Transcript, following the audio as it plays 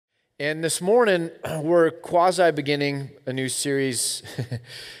And this morning, we're quasi-beginning a new series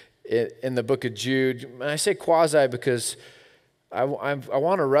in the book of Jude. And I say quasi because I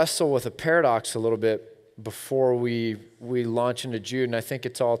want to wrestle with a paradox a little bit before we launch into Jude, and I think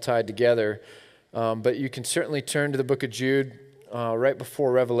it's all tied together. But you can certainly turn to the book of Jude right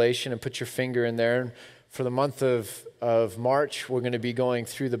before Revelation and put your finger in there. And for the month of March, we're going to be going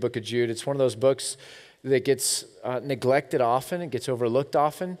through the book of Jude. It's one of those books that gets neglected often, it gets overlooked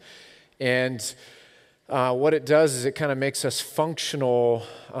often. And what it does is it kind of makes us functional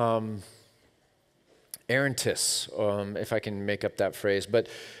errantists, if I can make up that phrase. But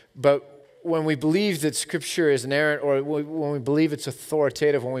when we believe that Scripture is inerrant, or when we believe it's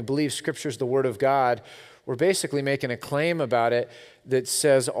authoritative, when we believe Scripture is the Word of God, we're basically making a claim about it that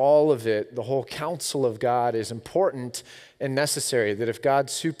says all of it, the whole counsel of God, is important and necessary. That if God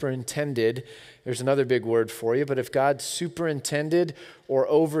superintended, there's another big word for you, but if God superintended or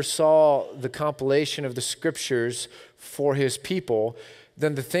oversaw the compilation of the Scriptures for His people,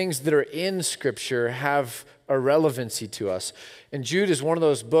 then the things that are in Scripture have a relevancy to us. And Jude is one of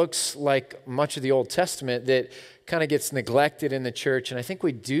those books, like much of the Old Testament, that kind of gets neglected in the church, and I think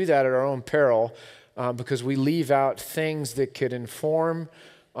we do that at our own peril because we leave out things that could inform,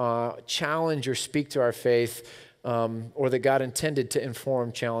 challenge, or speak to our faith, or that God intended to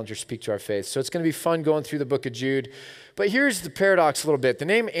inform, challenge, or speak to our faith. So it's going to be fun going through the book of Jude. But here's the paradox a little bit. The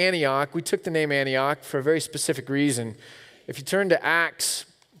name Antioch, we took the name Antioch for a very specific reason. If you turn to Acts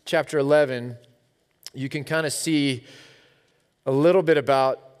chapter 11, you can kind of see a little bit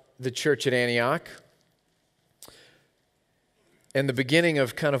about the church at Antioch and the beginning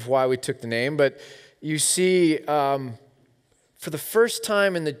of kind of why we took the name. But you see, for the first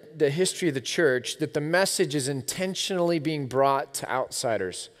time in the history of the church, that the message is intentionally being brought to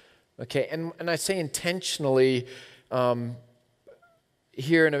outsiders. Okay, and I say intentionally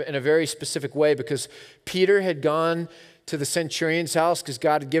here in a very specific way, because Peter had gone to the centurion's house because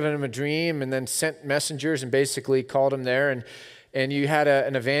God had given him a dream and then sent messengers and basically called him there. And you had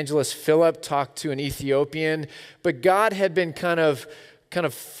an evangelist, Philip, talk to an Ethiopian. But God had been kind of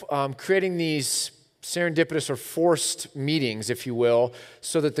creating these serendipitous or forced meetings, if you will,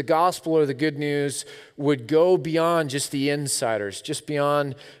 so that the gospel or the good news would go beyond just the insiders, just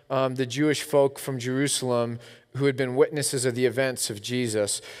beyond the Jewish folk from Jerusalem who had been witnesses of the events of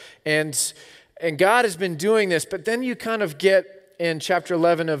Jesus. And God has been doing this, but then you kind of get in chapter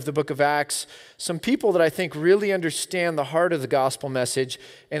 11 of the book of Acts some people that I think really understand the heart of the gospel message,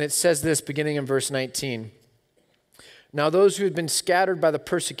 and it says this beginning in verse 19. Now those who had been scattered by the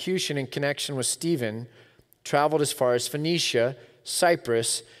persecution in connection with Stephen traveled as far as Phoenicia,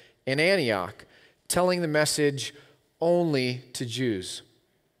 Cyprus, and Antioch, telling the message only to Jews.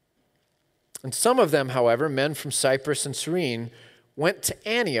 And some of them, however, men from Cyprus and Cyrene, went to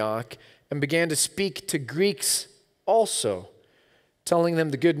Antioch and began to speak to Greeks also, telling them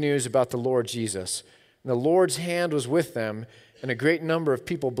the good news about the Lord Jesus. And the Lord's hand was with them, and a great number of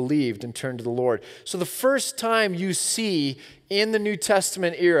people believed and turned to the Lord. So the first time you see in the New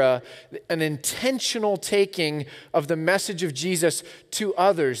Testament era an intentional taking of the message of Jesus to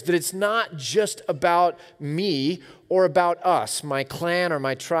others, that it's not just about me or about us, my clan or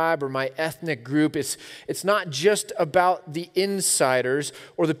my tribe or my ethnic group. It's not just about the insiders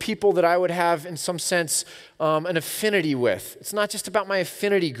or the people that I would have in some sense an affinity with. It's not just about my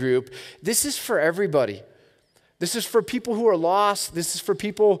affinity group. This is for everybody. This is for people who are lost. This is for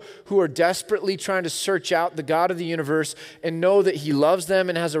people who are desperately trying to search out the God of the universe and know that He loves them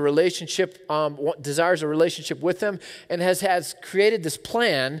and has a relationship, desires a relationship with them, and has created this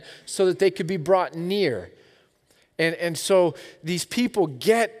plan so that they could be brought near. And so these people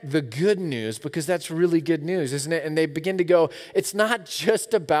get the good news, because that's really good news, isn't it? And they begin to go, it's not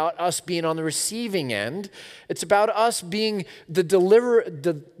just about us being on the receiving end. It's about us being the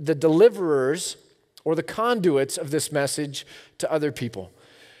deliverers or the conduits of this message to other people.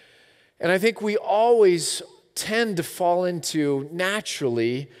 And I think we always tend to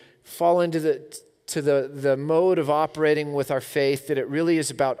naturally fall into the mode of operating with our faith that it really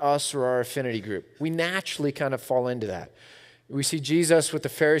is about us or our affinity group. We naturally kind of fall into that. We see Jesus with the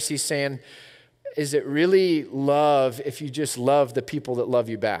Pharisees saying, is it really love if you just love the people that love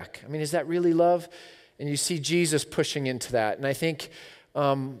you back? I mean, is that really love? And you see Jesus pushing into that. And I think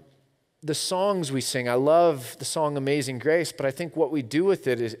the songs we sing, I love the song Amazing Grace, but I think what we do with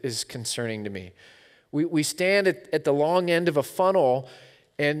it is concerning to me. We stand at the long end of a funnel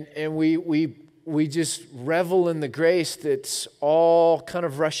and we just revel in the grace that's all kind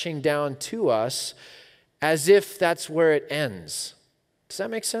of rushing down to us as if that's where it ends. Does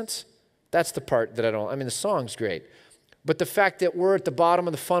that make sense? That's the part that the song's great. But the fact that we're at the bottom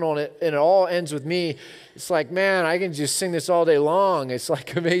of the funnel and it all ends with me, it's like, man, I can just sing this all day long. It's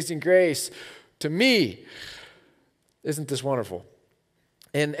like Amazing Grace to me. Isn't this wonderful?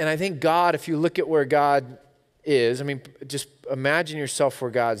 And I think God, if you look at where God is, I mean, just imagine yourself where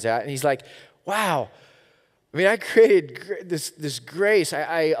God's at. And he's like, wow, I mean, I created this grace.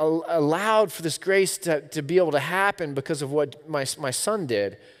 I allowed for this grace to be able to happen because of what my son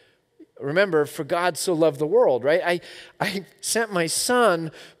did. Remember, for God so loved the world, right? I sent my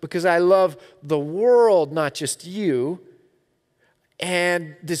son because I love the world, not just you.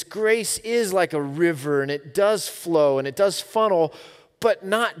 And this grace is like a river, and it does flow, and it does funnel, but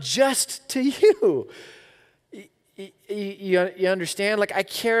not just to you. You understand? Like, I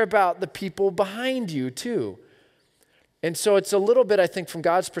care about the people behind you too. And so it's a little bit, I think, from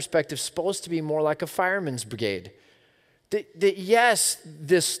God's perspective, supposed to be more like a fireman's brigade. That yes,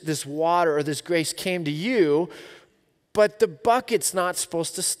 this water or this grace came to you, but the bucket's not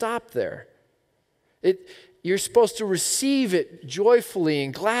supposed to stop there. You're supposed to receive it joyfully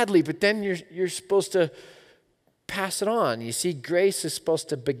and gladly, but then you're supposed to pass it on. You see, grace is supposed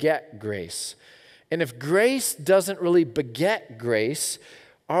to beget grace. And if grace doesn't really beget grace,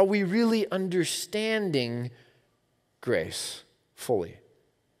 are we really understanding grace fully?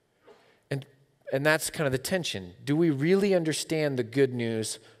 And that's kind of the tension. Do we really understand the good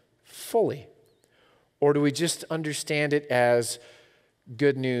news fully? Or do we just understand it as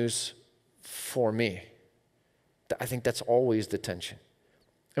good news for me? I think that's always the tension.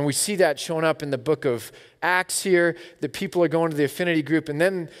 And we see that showing up in the book of Acts here, that people are going to the affinity group, and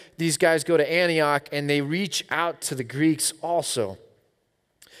then these guys go to Antioch, and they reach out to the Greeks also.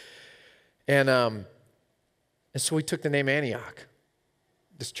 And so we took the name Antioch.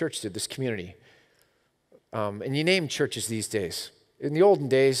 This church did, this community. And you name churches these days. In the olden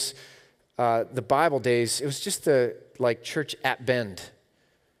days, the Bible days, it was just the church at Bend,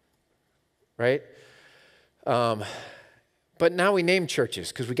 right? But now we name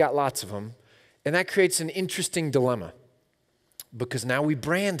churches because we got lots of them, and that creates an interesting dilemma because now we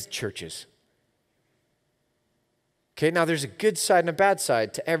brand churches. Okay, now there's a good side and a bad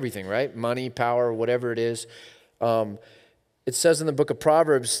side to everything, right? Money, power, whatever it is. It says in the book of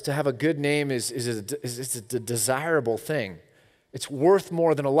Proverbs, to have a good name is a desirable thing. It's worth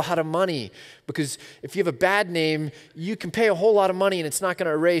more than a lot of money, because if you have a bad name, you can pay a whole lot of money and it's not going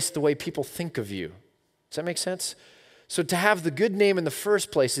to erase the way people think of you. Does that make sense? So to have the good name in the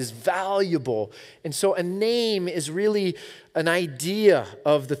first place is valuable. And so a name is really an idea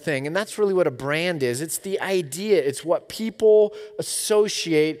of the thing. And that's really what a brand is. It's the idea. It's what people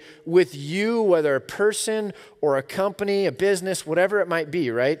associate with you, whether a person or a company, a business, whatever it might be,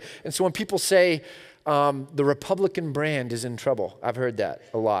 right? And so when people say the Republican brand is in trouble, I've heard that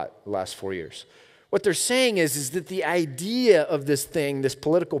a lot the last 4 years. What they're saying is that the idea of this thing, this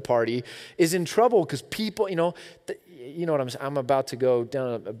political party, is in trouble because people, you know what I'm about to go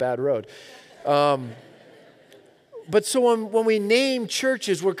down a bad road. But so when we name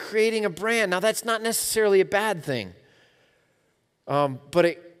churches, we're creating a brand. Now, that's not necessarily a bad thing, but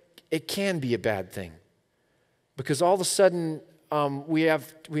it can be a bad thing, because all of a sudden we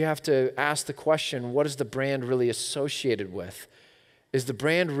have to ask the question: what is the brand really associated with? Is the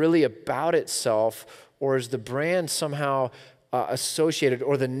brand really about itself, or is the brand somehow associated,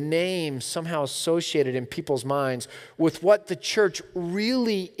 or the name somehow associated in people's minds with what the church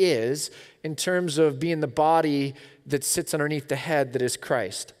really is in terms of being the body that sits underneath the head that is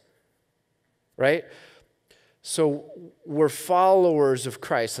Christ, right? So we're followers of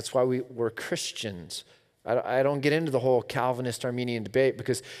Christ. That's why we're Christians. I don't get into the whole Calvinist Arminian debate,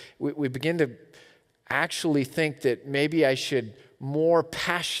 because we begin to actually think that maybe I should more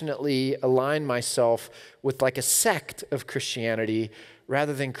passionately align myself with like a sect of Christianity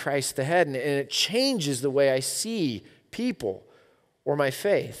rather than Christ the head. And it changes the way I see people or my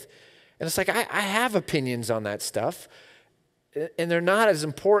faith. And it's like I have opinions on that stuff, and they're not as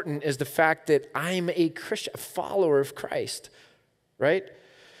important as the fact that I'm a Christian, a follower of Christ, right?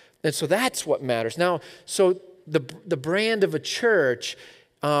 And so that's what matters. Now, so the brand of a church,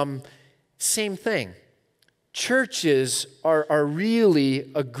 same thing. Churches are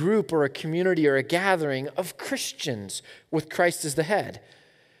really a group or a community or a gathering of Christians with Christ as the head.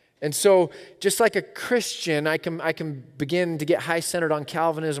 And so just like a Christian, I can begin to get high-centered on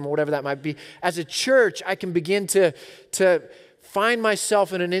Calvinism or whatever that might be. As a church, I can begin to find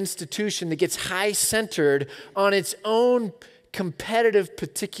myself in an institution that gets high-centered on its own competitive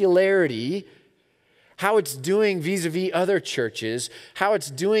particularity. how it's doing vis-a-vis other churches, how it's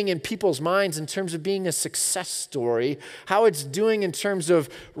doing in people's minds in terms of being a success story, how it's doing in terms of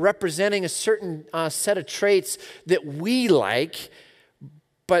representing a certain set of traits that we like,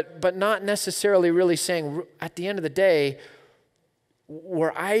 but not necessarily really saying, at the end of the day,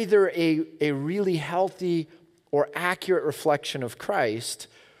 we're either a really healthy or accurate reflection of Christ,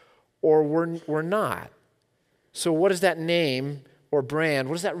 or we're not. So what does that name or brand,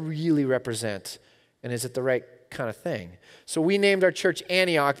 what does that really represent? And is it the right kind of thing? So we named our church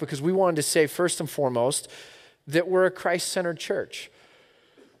Antioch because we wanted to say, first and foremost, that we're a Christ-centered church.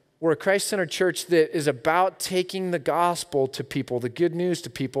 We're a Christ-centered church that is about taking the gospel to people, the good news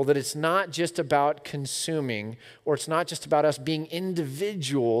to people, that it's not just about consuming, or it's not just about us being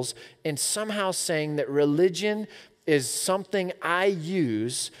individuals and somehow saying that religion is something I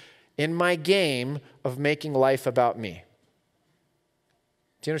use in my game of making life about me.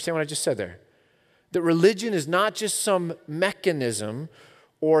 Do you understand what I just said there? That religion is not just some mechanism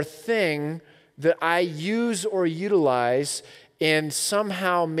or thing that I use or utilize in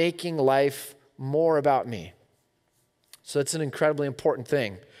somehow making life more about me. So that's an incredibly important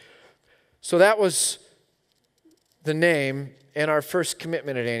thing. So that was the name and our first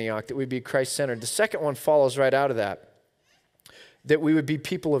commitment at Antioch, that we'd be Christ-centered. The second one follows right out of that we would be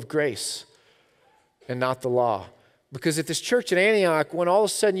people of grace and not the law. Because at this church at Antioch, when all of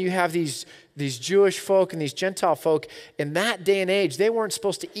a sudden you have these Jewish folk and these Gentile folk, in that day and age, they weren't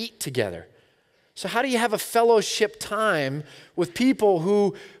supposed to eat together. So how do you have a fellowship time with people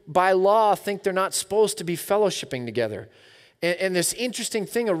who, by law, think they're not supposed to be fellowshipping together? And this interesting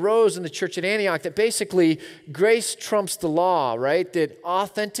thing arose in the church at Antioch that basically grace trumps the law, right? That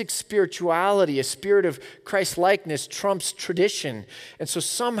authentic spirituality, a spirit of Christ-likeness, trumps tradition. And so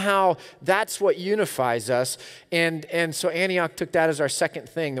somehow that's what unifies us. And so Antioch took that as our second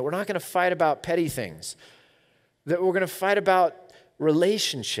thing, that we're not going to fight about petty things, that we're going to fight about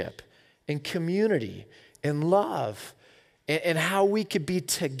relationship and community and love, and how we could be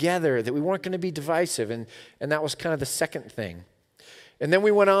together, that we weren't going to be divisive. And that was kind of the second thing. And then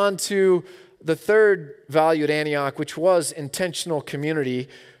we went on to the third value at Antioch, which was intentional community.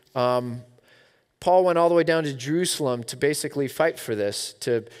 Paul went all the way down to Jerusalem to basically fight for this,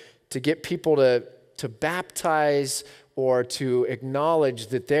 to get people to baptize or to acknowledge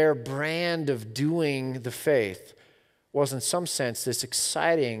that their brand of doing the faith was in some sense this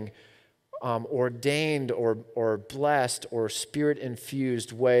exciting ordained or blessed or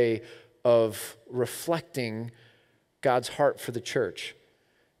spirit-infused way of reflecting God's heart for the church.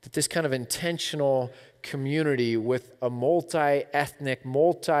 That this kind of intentional community with a multi-ethnic,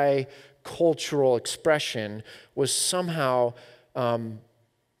 multi-cultural expression was somehow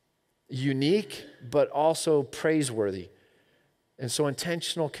unique but also praiseworthy. And so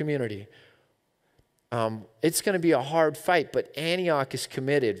intentional community. It's going to be a hard fight, but Antioch is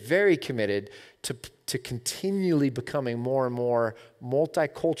committed, very committed, to continually becoming more and more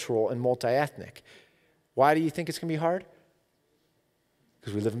multicultural and multi-ethnic. Why do you think it's going to be hard?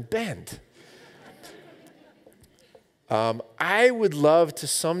 Because we live in Bend. I would love to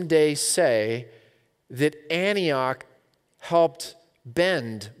someday say that Antioch helped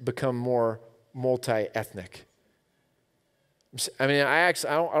Bend become more multi-ethnic. I mean, I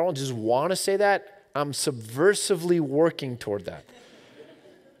don't just want to say that. I'm subversively working toward that.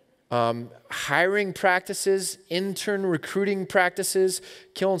 Hiring practices, intern recruiting practices,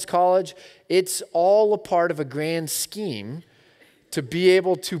 Killins College, it's all a part of a grand scheme to be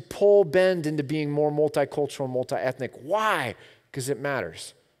able to pull Bend into being more multicultural, multi-ethnic. Why? Because it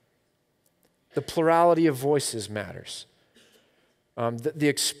matters. The plurality of voices matters. The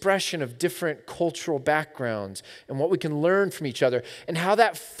expression of different cultural backgrounds and what we can learn from each other, and how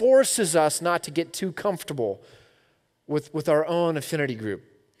that forces us not to get too comfortable with our own affinity group.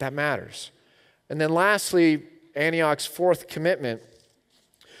 That matters. And then lastly, Antioch's fourth commitment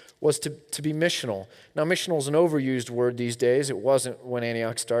was to be missional. Now, missional is an overused word these days. It wasn't when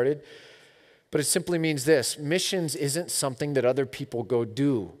Antioch started. But it simply means this: missions isn't something that other people go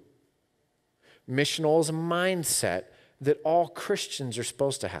do. Missional is a mindset that all Christians are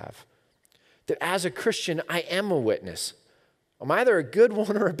supposed to have. That as a Christian, I am a witness. I'm either a good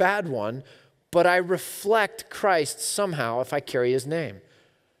one or a bad one, but I reflect Christ somehow if I carry his name.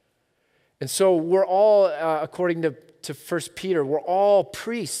 And so we're all, according to 1 Peter, we're all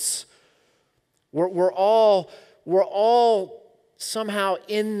priests. We're all somehow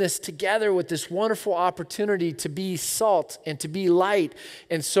in this together with this wonderful opportunity to be salt and to be light.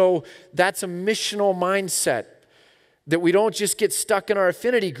 And so that's a missional mindset. That we don't just get stuck in our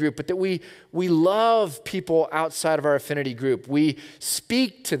affinity group, but that we love people outside of our affinity group. We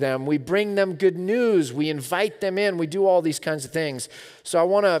speak to them. We bring them good news. We invite them in. We do all these kinds of things. So I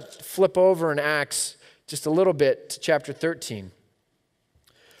want to flip over in Acts just a little bit to chapter 13.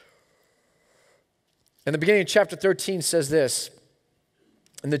 And the beginning of chapter 13 says this: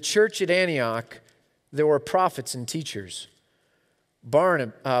 in the church at Antioch, there were prophets and teachers.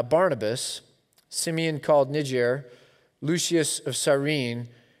 Barnabas, Simeon called Niger, Lucius of Cyrene,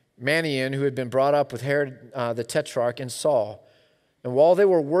 Manaen, who had been brought up with Herod the Tetrarch, and Saul. And while they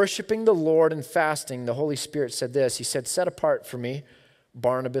were worshiping the Lord and fasting, the Holy Spirit said this. He said, "Set apart for me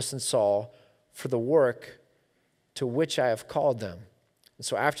Barnabas and Saul for the work to which I have called them." And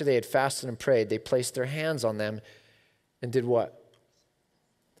so after they had fasted and prayed, they placed their hands on them and did what?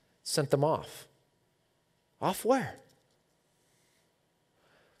 Sent them off. Off where?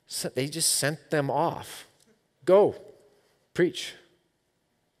 They just sent them off. Go, preach.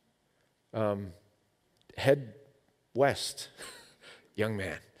 Head west, young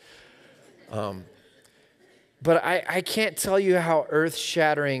man. But I can't tell you how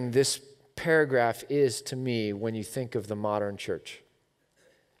earth-shattering this paragraph is to me when you think of the modern church.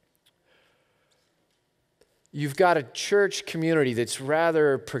 You've got a church community that's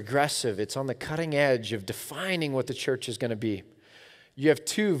rather progressive. It's on the cutting edge of defining what the church is going to be. You have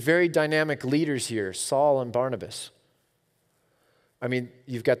two very dynamic leaders here, Saul and Barnabas. I mean,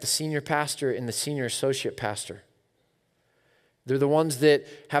 you've got the senior pastor and the senior associate pastor. They're the ones that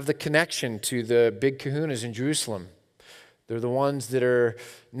have the connection to the big kahunas in Jerusalem. They're the ones that are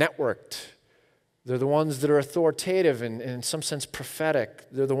networked. They're the ones that are authoritative and in some sense prophetic.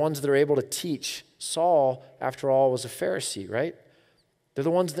 They're the ones that are able to teach. Saul, after all, was a Pharisee, right? They're the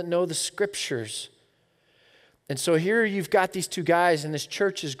ones that know the scriptures. And so here you've got these two guys, and this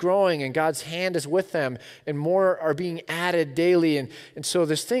church is growing, and God's hand is with them, and more are being added daily. And so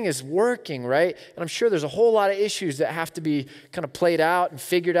this thing is working, right? And I'm sure there's a whole lot of issues that have to be kind of played out and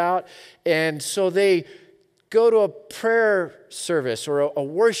figured out. And so they go to a prayer service or a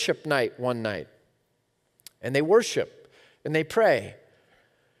worship night one night, and they worship, and they pray.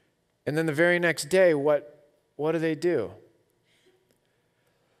 And then the very next day, what do?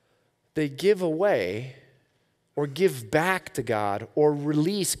 They give away or give back to God or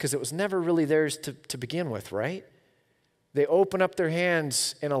release, because it was never really theirs to begin with, right? They open up their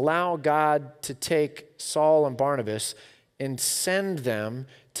hands and allow God to take Saul and Barnabas and send them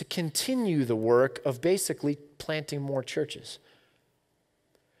to continue the work of basically planting more churches.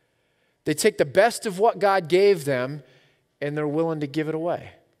 They take the best of what God gave them and they're willing to give it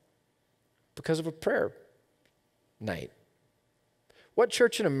away because of a prayer night. What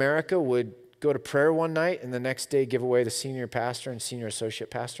church in America would go to prayer one night and the next day give away the senior pastor and senior associate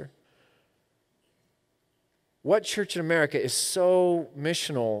pastor? What church in America is so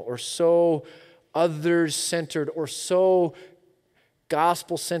missional or so others-centered or so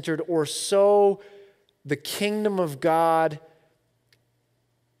gospel-centered or so the kingdom of God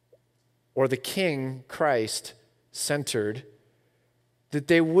or the King, Christ, centered, that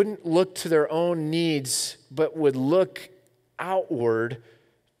they wouldn't look to their own needs, but would look outward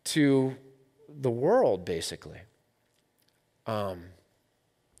to the world, basically? I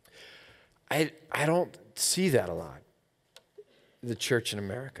don't see that a lot, the church in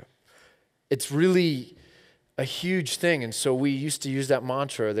America. It's really a huge thing, and so we used to use that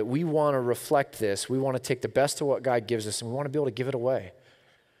mantra that we want to reflect this. We want to take the best of what God gives us, and we want to be able to give it away.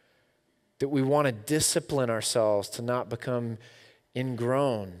 That we want to discipline ourselves to not become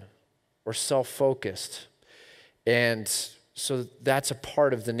ingrown or self-focused. And so that's a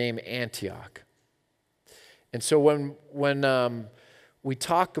part of the name Antioch. And so when we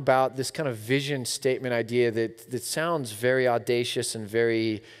talk about this kind of vision statement idea that sounds very audacious and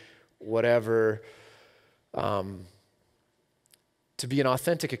very whatever, to be an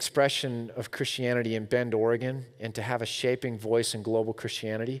authentic expression of Christianity in Bend, Oregon, and to have a shaping voice in global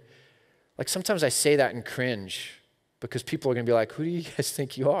Christianity, like sometimes I say that and cringe because people are going to be like, who do you guys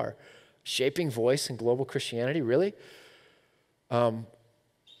think you are? Shaping voice in global Christianity? Really?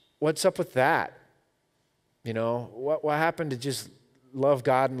 What's up with that? You know, what happened to just love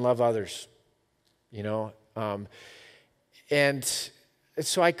God and love others? You know? And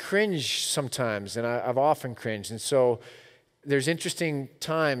so I cringe sometimes, and I've often cringed. And so there's interesting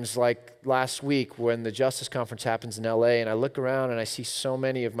times like last week when the Justice Conference happens in LA, and I look around and I see so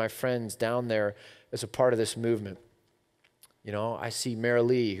many of my friends down there as a part of this movement. You know, I see Mary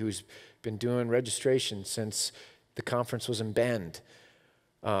Lee, who's been doing registration since the conference was in Bend.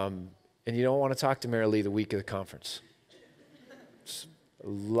 And you don't want to talk to Mary Lee the week of the conference. It's a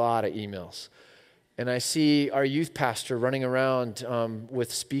lot of emails. And I see our youth pastor running around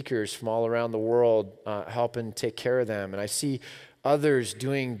with speakers from all around the world, helping take care of them. And I see others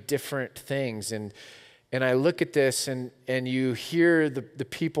doing different things. And I look at this and you hear the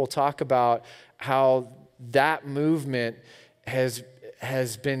people talk about how that movement has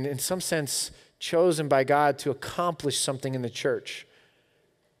been, in some sense, chosen by God to accomplish something in the church,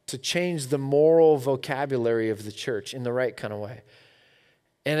 to change the moral vocabulary of the church in the right kind of way.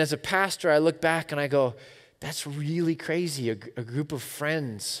 And as a pastor, I look back and I go, that's really crazy. A group of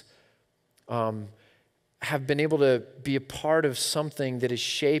friends have been able to be a part of something that is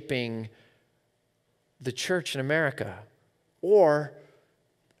shaping the church in America, or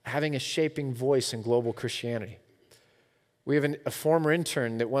having a shaping voice in global Christianity. We have a former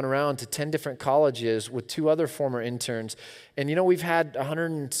intern that went around to 10 different colleges with 2 other former interns. And we've had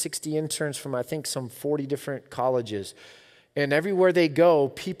 160 interns from, I think, some 40 different colleges. And everywhere they go,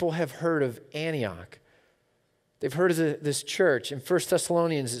 people have heard of Antioch. They've heard of this church. In 1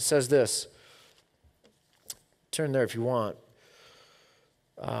 Thessalonians, it says this. Turn there if you want.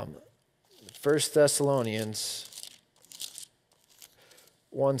 1 Thessalonians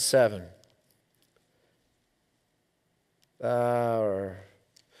 1:7.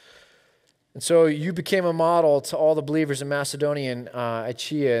 And so you became a model to all the believers in Macedonia and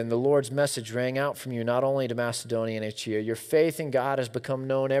Achaia, and the Lord's message rang out from you, not only to Macedonia and Achaia. Your faith in God has become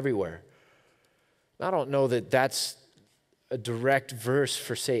known everywhere. I don't know that that's a direct verse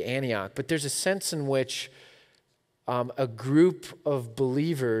for, say, Antioch, but there's a sense in which a group of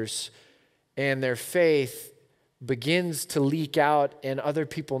believers and their faith begins to leak out and other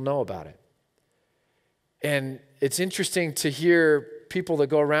people know about it. And it's interesting to hear people that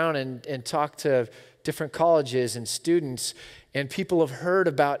go around and talk to different colleges and students, and people have heard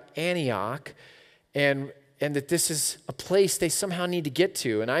about Antioch and that this is a place they somehow need to get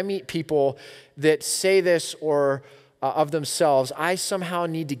to. And I meet people that say this or of themselves, I somehow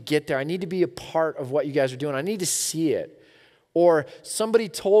need to get there. I need to be a part of what you guys are doing. I need to see it. Or somebody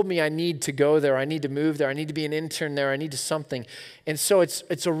told me I need to go there, I need to move there, I need to be an intern there, I need to something. And so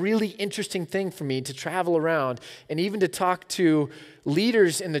it's a really interesting thing for me to travel around and even to talk to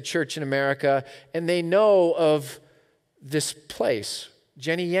leaders in the church in America, and they know of this place.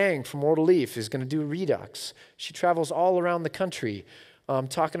 Jenny Yang from World of Leaf is going to do Redux. She travels all around the country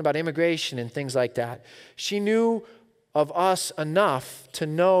talking about immigration and things like that. She knew of us enough to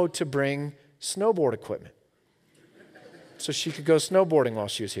know to bring snowboard equipment, so she could go snowboarding while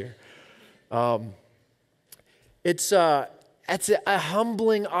she was here. It's a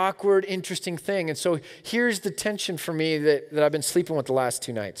humbling, awkward, interesting thing. And so here's the tension for me that I've been sleeping with the last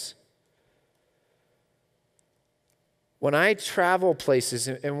 2 nights. When I travel places,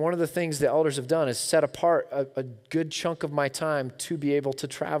 and one of the things the elders have done is set apart a good chunk of my time to be able to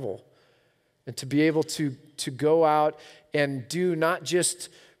travel and to be able to go out and do not just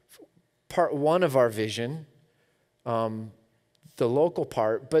part 1 of our vision, the local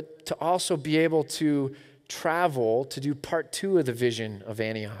part, but to also be able to travel to do part 2 of the vision of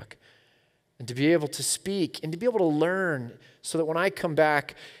Antioch, and to be able to speak and to be able to learn, so that when I come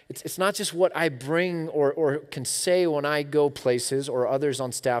back, it's not just what I bring or can say when I go places or others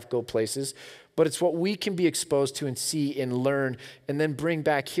on staff go places, but it's what we can be exposed to and see and learn and then bring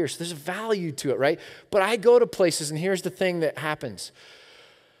back here. So there's a value to it, right? But I go to places, and here's the thing that happens.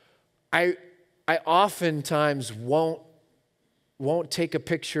 I oftentimes won't take a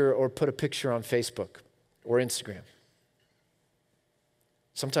picture or put a picture on Facebook or Instagram.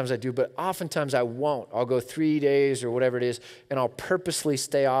 Sometimes I do, but oftentimes I won't. I'll go 3 days or whatever it is, and I'll purposely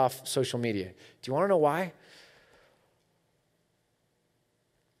stay off social media. Do you want to know why?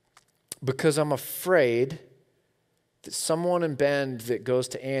 Because I'm afraid that someone in Bend that goes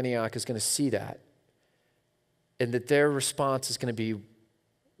to Antioch is going to see that, and that their response is going to be,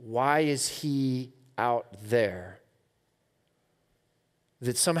 why is he out there?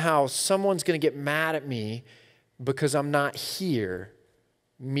 That somehow someone's going to get mad at me because I'm not here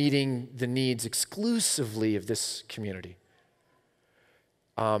meeting the needs exclusively of this community.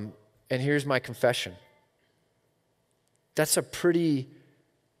 And here's my confession. That's a pretty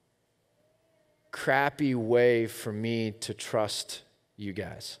crappy way for me to trust you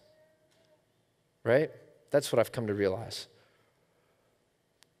guys, right? That's what I've come to realize.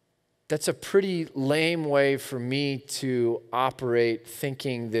 That's a pretty lame way for me to operate,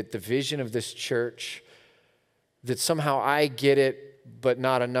 thinking that the vision of this church, that somehow I get it, but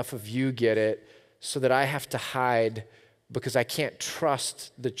not enough of you get it, so that I have to hide because I can't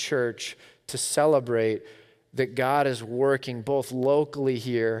trust the church to celebrate that God is working both locally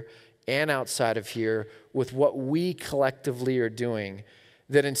here and outside of here with what we collectively are doing,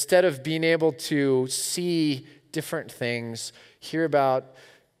 that instead of being able to see different things, hear about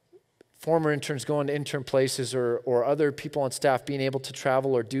former interns going to intern places or other people on staff being able to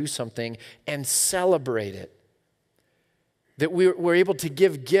travel or do something and celebrate it. That we're able to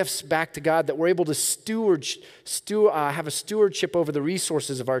give gifts back to God, that we're able to have a stewardship over the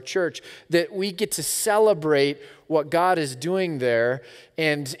resources of our church, that we get to celebrate what God is doing there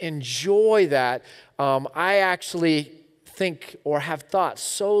and enjoy that. I actually think or have thought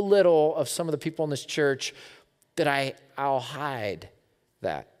so little of some of the people in this church that I'll hide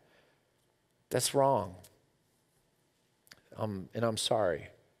that. That's wrong. And I'm sorry.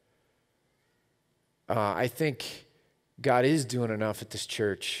 I think God is doing enough at this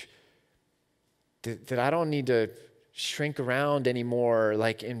church that I don't need to shrink around anymore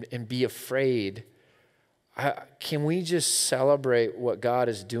and be afraid. Can we just celebrate what God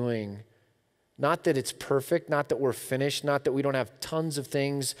is doing? Not that it's perfect, not that we're finished, not that we don't have tons of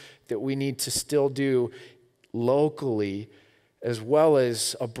things that we need to still do locally as well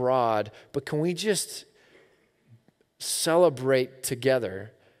as abroad, but can we just celebrate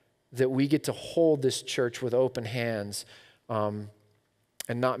together that we get to hold this church with open hands and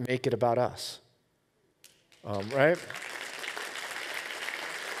not make it about us, right?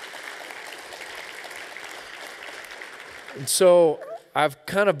 And so I've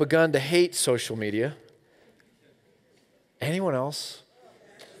kind of begun to hate social media. Anyone else?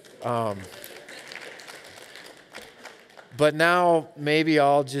 But now maybe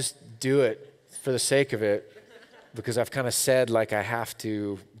I'll just do it for the sake of it because I've kind of said like I have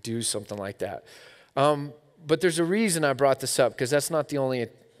to do something like that. But there's a reason I brought this up because that's not the only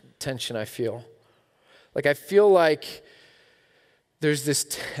tension I feel. Like I feel like there's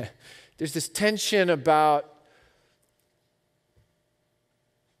this tension about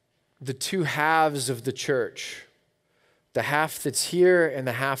the two halves of the church, the half that's here and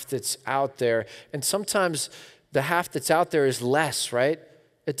the half that's out there. And sometimes the half that's out there is less, right?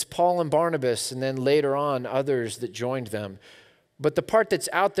 It's Paul and Barnabas, and then later on, others that joined them. But the part that's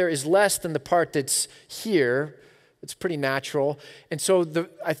out there is less than the part that's here. It's pretty natural. And so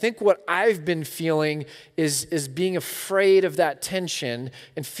I think what I've been feeling is being afraid of that tension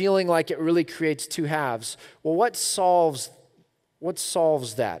and feeling like it really creates two halves. Well, what solves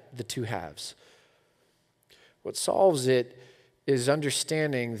that, the two halves? What solves it is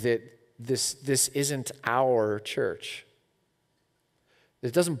understanding that this isn't our church. That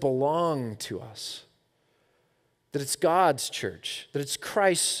it doesn't belong to us. That it's God's church. That it's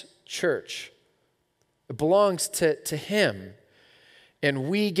Christ's church. It belongs to Him. And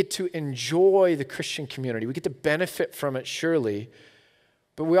we get to enjoy the Christian community. We get to benefit from it, surely.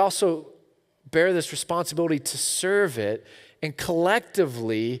 But we also bear this responsibility to serve it. And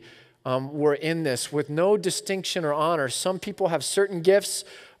collectively, we're in this with no distinction or honor. Some people have certain gifts.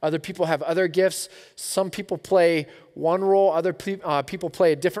 Other people have other gifts. Some people play one role. Other people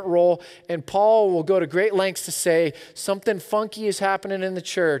play a different role. And Paul will go to great lengths to say something funky is happening in the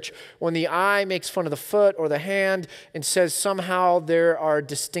church when the eye makes fun of the foot or the hand and says somehow there are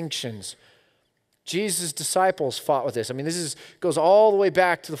distinctions. Jesus' disciples fought with this. I mean, goes all the way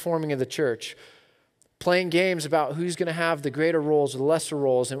back to the forming of the church. Playing games about who's going to have the greater roles or the lesser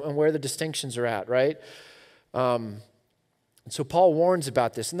roles and where the distinctions are at, right? And so Paul warns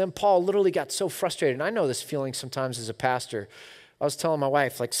about this. And then Paul literally got so frustrated. And I know this feeling sometimes as a pastor. I was telling my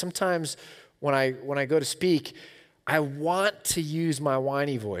wife, like sometimes when I go to speak, I want to use my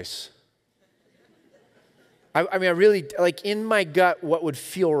whiny voice. I mean, I really, like in my gut, what would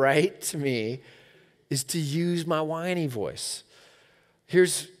feel right to me is to use my whiny voice.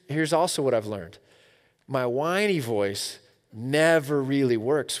 Here's also what I've learned. My whiny voice never really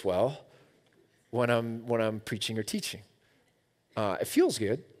works well when I'm preaching or teaching. It feels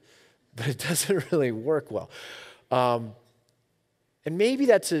good, but it doesn't really work well. And maybe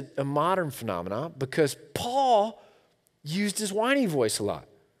that's a modern phenomenon because Paul used his whiny voice a lot.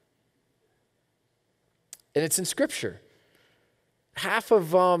 And it's in Scripture. Half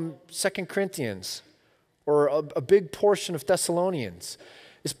of 2 Corinthians or a big portion of Thessalonians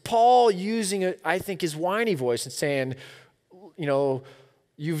is Paul using, I think, his whiny voice and saying, you know,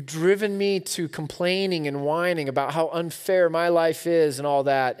 you've driven me to complaining and whining about how unfair my life is and all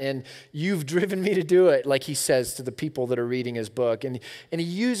that. And you've driven me to do it, like he says to the people that are reading his book. And he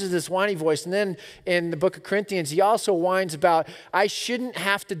uses this whiny voice. And then in the book of Corinthians, he also whines about, I shouldn't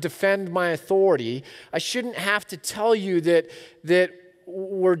have to defend my authority. I shouldn't have to tell you that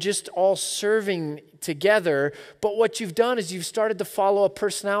we're just all serving together. But what you've done is you've started to follow a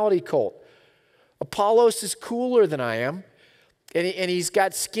personality cult. Apollos is cooler than I am. And he's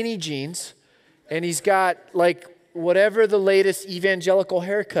got skinny jeans, and he's got like whatever the latest evangelical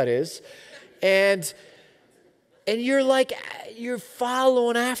haircut is, and you're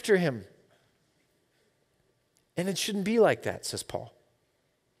following after him. And it shouldn't be like that, says Paul.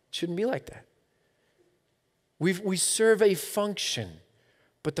 It shouldn't be like that. We serve a function,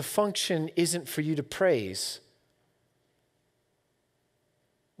 but the function isn't for you to praise.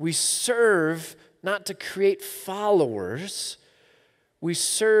 We serve not to create followers. We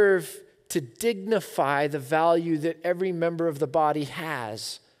serve to dignify the value that every member of the body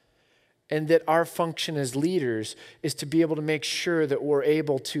has. And that our function as leaders is to be able to make sure that we're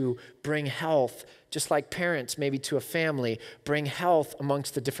able to bring health, just like parents maybe to a family, bring health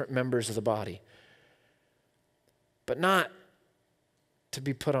amongst the different members of the body. But not to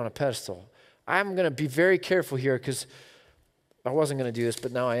be put on a pedestal. I'm going to be very careful here because I wasn't going to do this,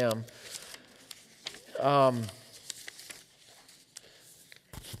 but now I am.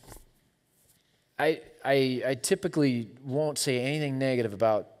 I typically won't say anything negative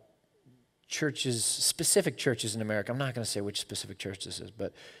about churches, specific churches in America. I'm not going to say which specific church this is,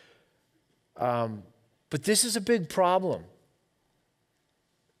 but this is a big problem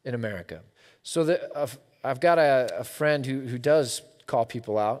in America. So I've got a friend who does call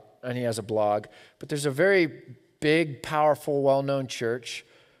people out, and he has a blog, but there's a very big, powerful, well-known church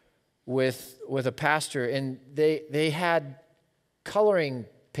with a pastor, and they had coloring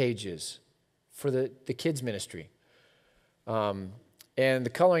pages for the kids ministry. And the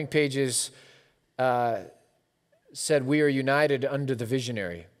coloring pages said, "We are united under the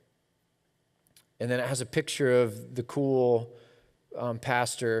visionary." And then it has a picture of the cool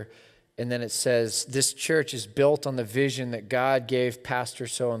pastor. And then it says, "This church is built on the vision that God gave Pastor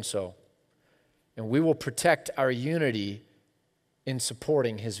so-and-so. And we will protect our unity in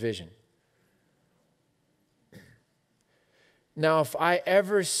supporting his vision." Now, if I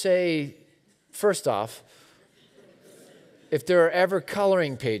ever say, first off, if there are ever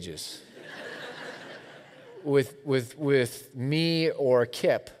coloring pages with me or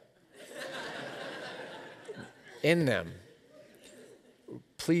Kip in them,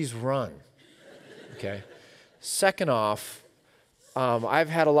 please run, okay? Second off, I've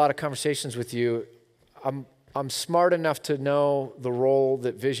had a lot of conversations with you. I'm smart enough to know the role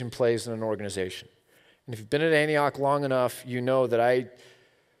that vision plays in an organization. And if you've been at Antioch long enough, you know that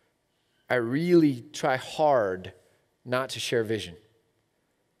I really try hard not to share vision.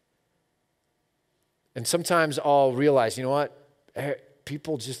 And sometimes I'll realize, you know what?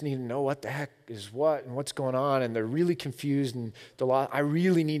 People just need to know what the heck is what and what's going on, and they're really confused, and I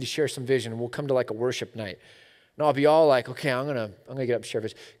really need to share some vision. And we'll come to like a worship night, and I'll be all like, "Okay, I'm gonna get up and share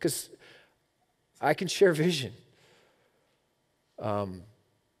vision," because I can share vision.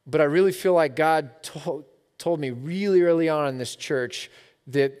 But I really feel like God told me really early on in this church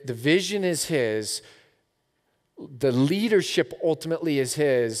that the vision is His, the leadership ultimately is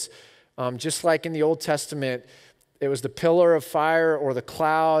His. Just like in the Old Testament, it was the pillar of fire or the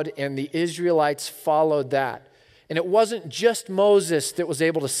cloud, and the Israelites followed that. And it wasn't just Moses that was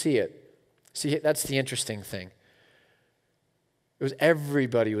able to see it. See, that's the interesting thing. It was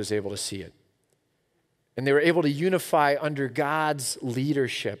everybody was able to see it. And they were able to unify under God's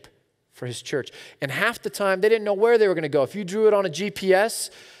leadership for His church. And half the time, they didn't know where they were going to go. If you drew it on a GPS,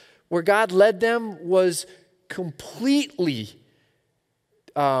 where God led them was completely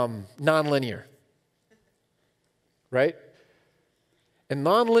nonlinear. Right? And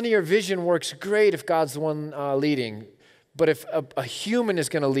nonlinear vision works great if God's the one leading. But if a human is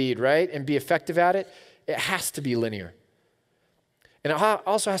going to lead, right, and be effective at it, it has to be linear. And it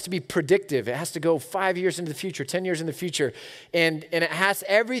also has to be predictive. It has to go 5 years into the future, 10 years in the future. And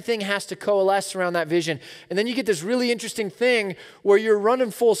everything has to coalesce around that vision. And then you get this really interesting thing where you're running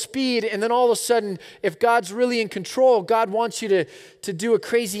full speed, and then all of a sudden, if God's really in control, God wants you to do a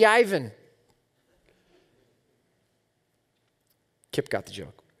crazy Ivan. Kip got the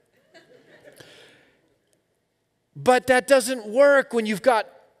joke. But that doesn't work when you've got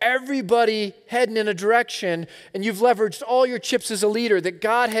everybody heading in a direction and you've leveraged all your chips as a leader that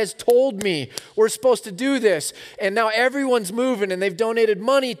God has told me we're supposed to do this. And now everyone's moving and they've donated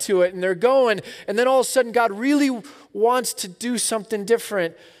money to it and they're going. And then all of a sudden God really wants to do something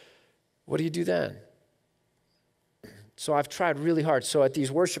different. What do you do then? So I've tried really hard. So at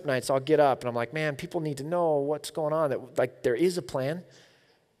these worship nights, I'll get up and I'm like, man, people need to know what's going on. That like there is a plan.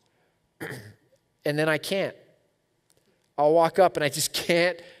 And then I can't. I'll walk up and I just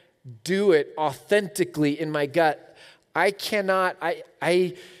can't do it authentically in my gut. I cannot.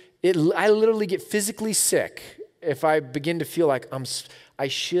 I literally get physically sick if I begin to feel like I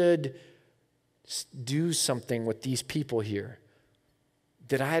should do something with these people here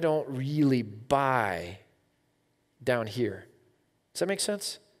that I don't really buy down here. Does that make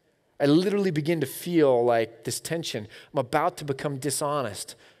sense? I literally begin to feel like this tension. I'm about to become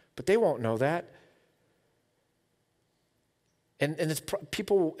dishonest, but they won't know that. And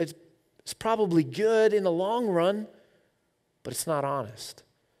it's probably good in the long run, but it's not honest.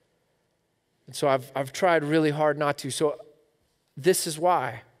 And so I've tried really hard not to. So this is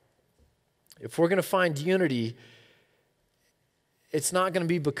why. If we're going to find unity, it's not going to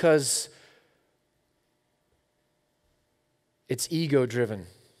be because it's ego-driven.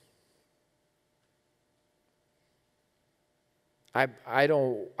 I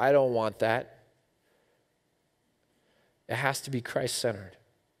don't want that. It has to be Christ-centered.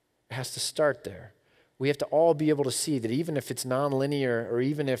 It has to start there. We have to all be able to see that even if it's nonlinear or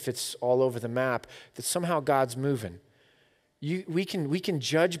even if it's all over the map, that somehow God's moving. We can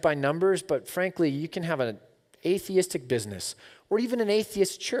judge by numbers, but frankly, you can have an atheistic business or even an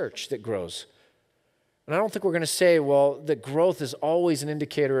atheist church that grows. And I don't think we're going to say, well, that growth is always an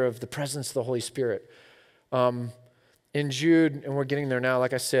indicator of the presence of the Holy Spirit. In Jude, and we're getting there now,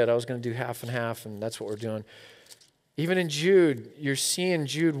 like I said, I was going to do half and half, and that's what we're doing. Even in Jude, you're seeing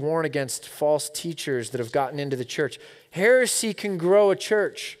Jude warn against false teachers that have gotten into the church. Heresy can grow a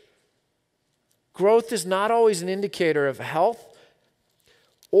church. Growth is not always an indicator of health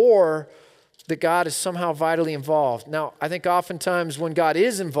or that God is somehow vitally involved. Now, I think oftentimes when God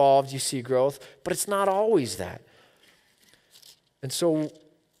is involved, you see growth, but it's not always that. And so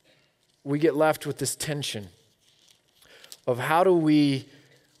we get left with this tension of how do we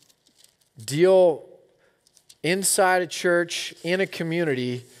deal inside a church, in a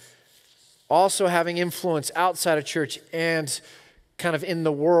community, also having influence outside of church and kind of in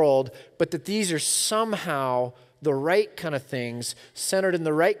the world, but that these are somehow the right kind of things, centered in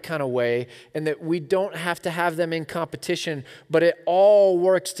the right kind of way, and that we don't have to have them in competition, but it all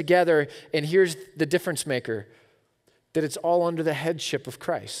works together. And here's the difference maker, that it's all under the headship of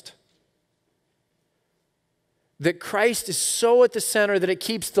Christ. That Christ is so at the center that it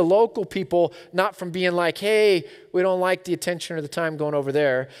keeps the local people not from being like, hey, we don't like the attention or the time going over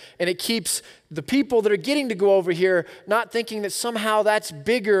there. And it keeps the people that are getting to go over here not thinking that somehow that's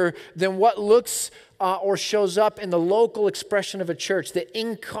bigger than what looks or shows up in the local expression of a church that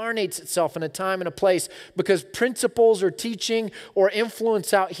incarnates itself in a time and a place. Because principles or teaching or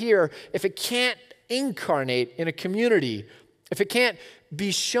influence out here, if it can't incarnate in a community, if it can't be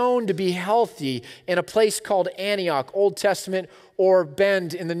shown to be healthy in a place called Antioch, Old Testament, or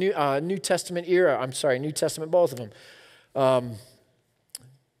Bend in the New Testament era. I'm sorry, New Testament, both of them.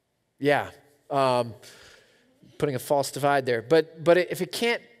 Putting a false divide there. But if it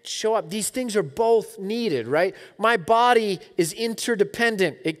can't show up, these things are both needed, right? My body is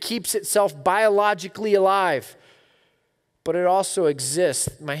interdependent. It keeps itself biologically alive. But it also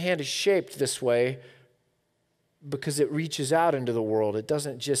exists. My hand is shaped this way because it reaches out into the world. It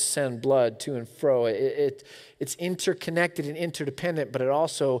doesn't just send blood to and fro. It's interconnected and interdependent, but it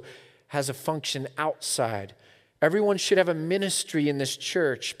also has a function outside. Everyone should have a ministry in this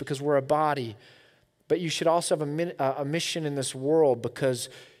church because we're a body, but you should also have a mission in this world because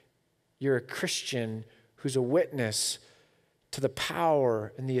you're a Christian who's a witness to the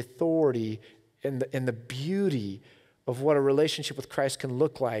power and the authority and the beauty of what a relationship with Christ can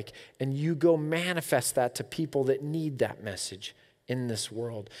look like, and you go manifest that to people that need that message in this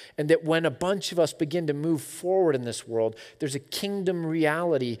world. And that when a bunch of us begin to move forward in this world, there's a kingdom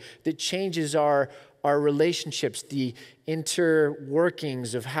reality that changes our relationships, the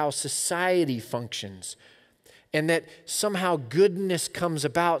interworkings of how society functions, and that somehow goodness comes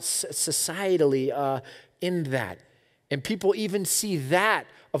about societally in that. And people even see that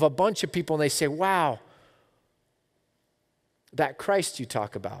of a bunch of people and they say, wow, that Christ you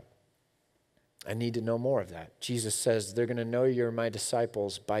talk about, I need to know more of that. Jesus says they're going to know you're my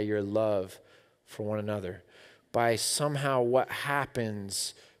disciples by your love for one another. By somehow what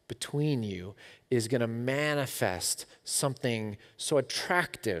happens between you is going to manifest something so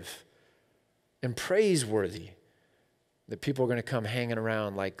attractive and praiseworthy that people are going to come hanging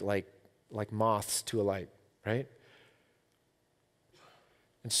around like moths to a light, right?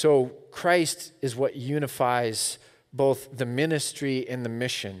 And so Christ is what unifies both the ministry and the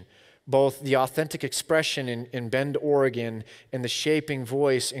mission, both the authentic expression in Bend, Oregon, and the shaping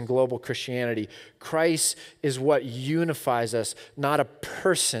voice in global Christianity. Christ is what unifies us, not a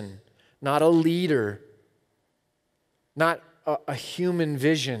person, not a leader, not a human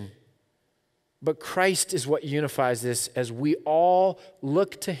vision, But Christ is what unifies this as we all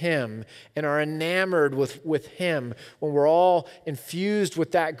look to him and are enamored with him, when we're all infused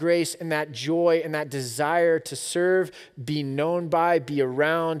with that grace and that joy and that desire to serve, be known by, be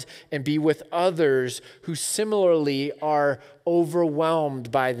around, and be with others who similarly are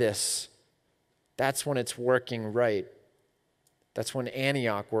overwhelmed by this. That's when it's working right. That's when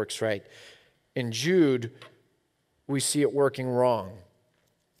Antioch works right. In Jude, we see it working wrong.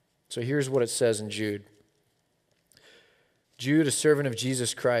 So here's what it says in Jude. Jude, a servant of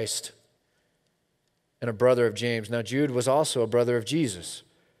Jesus Christ and a brother of James. Now, Jude was also a brother of Jesus.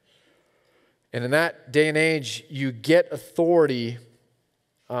 And in that day and age, you get authority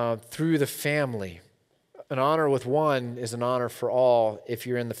through the family. An honor with one is an honor for all if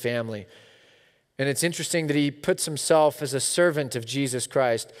you're in the family. And it's interesting that he puts himself as a servant of Jesus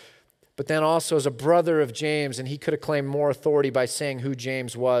Christ, but then also as a brother of James, and he could have claimed more authority by saying who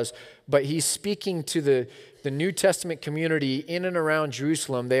James was. But he's speaking to the New Testament community in and around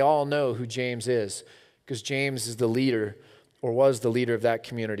Jerusalem. They all know who James is, because James is the leader, or was the leader of that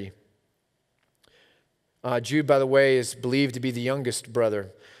community. Jude, by the way, is believed to be the youngest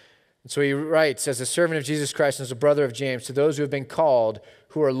brother. And so he writes, as a servant of Jesus Christ and as a brother of James, to those who have been called,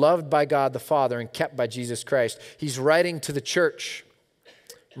 who are loved by God the Father and kept by Jesus Christ. He's writing to the church.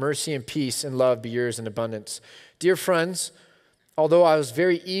 Mercy and peace and love be yours in abundance. Dear friends, although I was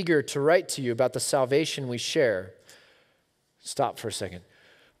very eager to write to you about the salvation we share. Stop for a second.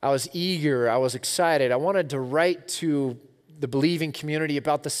 I was eager, I was excited. I wanted to write to the believing community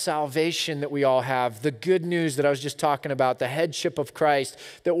about the salvation that we all have, the good news that I was just talking about, the headship of Christ,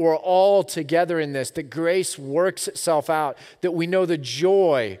 that we're all together in this, that grace works itself out, that we know the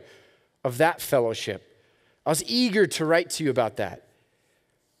joy of that fellowship. I was eager to write to you about that.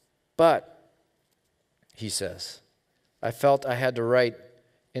 But, he says, I felt I had to write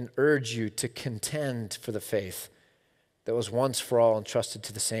and urge you to contend for the faith that was once for all entrusted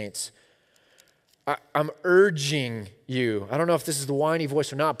to the saints. I'm urging you, I don't know if this is the whiny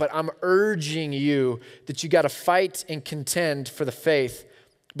voice or not, but I'm urging you that you got to fight and contend for the faith,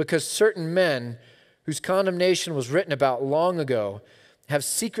 because certain men whose condemnation was written about long ago have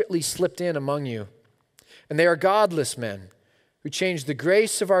secretly slipped in among you. And they are godless men who change the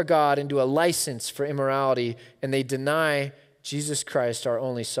grace of our God into a license for immorality, and they deny Jesus Christ, our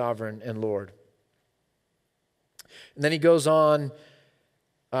only sovereign and Lord. And then he goes on,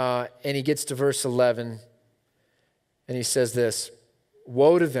 and he gets to verse 11, and he says this,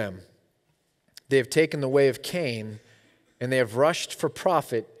 woe to them. They have taken the way of Cain, and they have rushed for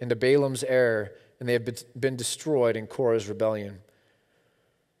profit into Balaam's error, and they have been destroyed in Korah's rebellion.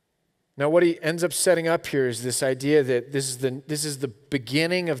 Now, what he ends up setting up here is this idea that this is the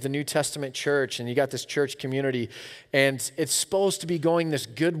beginning of the New Testament church, and you got this church community, and it's supposed to be going this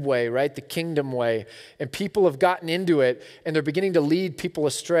good way, right? The kingdom way. And people have gotten into it, and they're beginning to lead people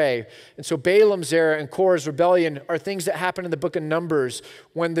astray. And so Balaam's error and Korah's rebellion are things that happen in the book of Numbers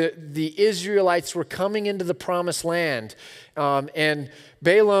when the Israelites were coming into the promised land, and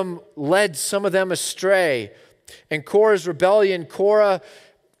Balaam led some of them astray. And Korah's rebellion, Korah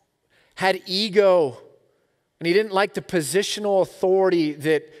had ego, and he didn't like the positional authority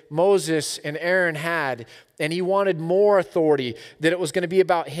that Moses and Aaron had, and he wanted more authority, that it was going to be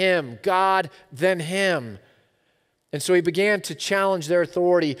about him, God, then him. And so he began to challenge their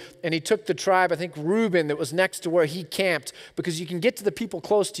authority, and he took the tribe, I think Reuben, that was next to where he camped, because you can get to the people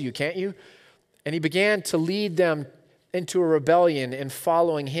close to you, can't you? And he began to lead them into a rebellion and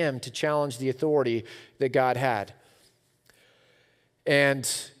following him to challenge the authority that God had. And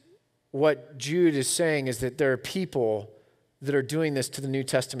what Jude is saying is that there are people that are doing this to the New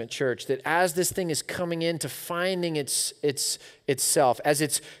Testament church, that as this thing is coming into finding itself, as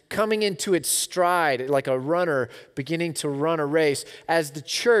it's coming into its stride, like a runner beginning to run a race, as the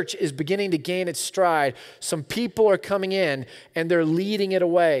church is beginning to gain its stride, some people are coming in and they're leading it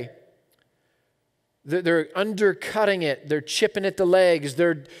away. They're undercutting it. They're chipping at the legs.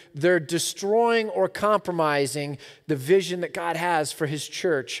 They're destroying or compromising the vision that God has for his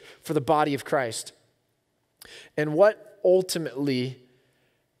church, for the body of Christ. And what ultimately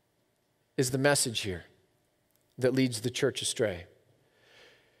is the message here that leads the church astray?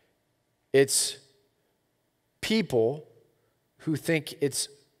 It's people who think it's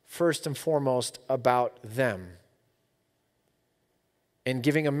first and foremost about them, and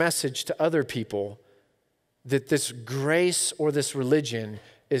giving a message to other people that this grace or this religion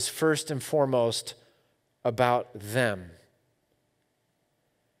is first and foremost about them.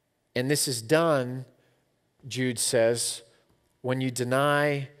 And this is done, Jude says, when you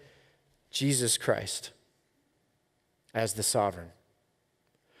deny Jesus Christ as the sovereign.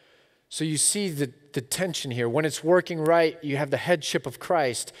 So you see the tension here. When it's working right, you have the headship of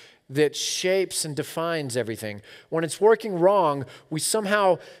Christ that shapes and defines everything. When it's working wrong, we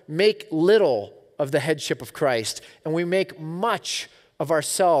somehow make little of the headship of Christ, and we make much of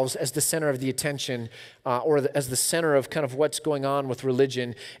ourselves as the center of the attention, as the center of kind of what's going on with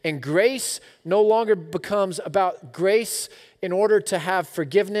religion. And grace no longer becomes about grace in order to have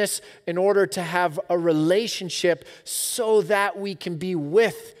forgiveness, in order to have a relationship so that we can be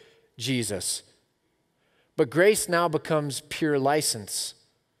with Jesus. But grace now becomes pure license,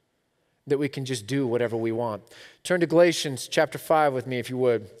 that we can just do whatever we want. Turn to Galatians chapter 5 with me, if you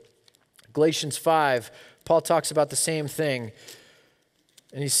would. Galatians 5, Paul talks about the same thing.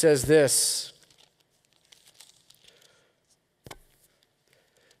 And he says this: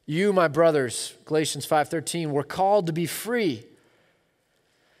 "You, my brothers," Galatians 5:13, "were called to be free.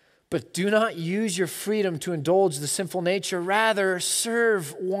 But do not use your freedom to indulge the sinful nature. Rather,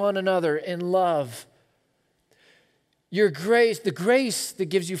 serve one another in love." Your grace, the grace that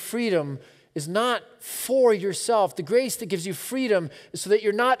gives you freedom, is not for yourself. The grace that gives you freedom is so that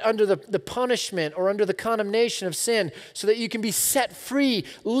you're not under the punishment or under the condemnation of sin, so that you can be set free,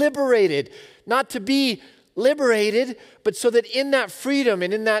 liberated. Not to be liberated, but so that in that freedom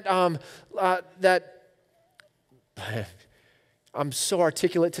and in that, I'm so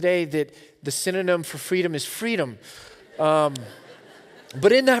articulate today that the synonym for freedom is freedom.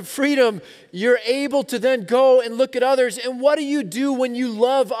 But in that freedom, you're able to then go and look at others. And what do you do when you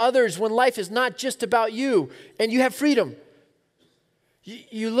love others, when life is not just about you and you have freedom?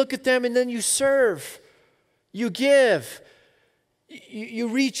 You look at them and then you serve. You give. You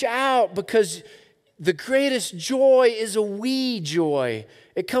reach out, because the greatest joy is a we joy.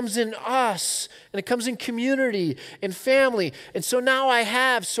 It comes in us, and it comes in community and family. And so now I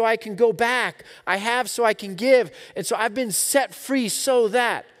have so I can go back. I have so I can give. And so I've been set free so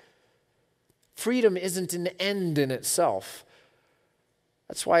that freedom isn't an end in itself.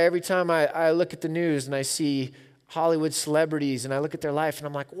 That's why every time I look at the news and I see Hollywood celebrities and I look at their life and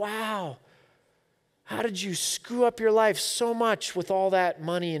I'm like, wow, how did you screw up your life so much with all that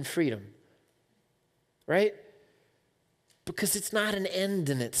money and freedom? Right? Because it's not an end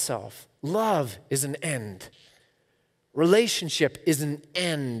in itself. Love is an end. Relationship is an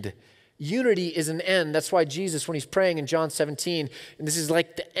end. Unity is an end. That's why Jesus, when he's praying in John 17, and this is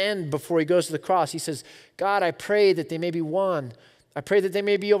like the end before he goes to the cross, he says, God, I pray that they may be one. I pray that they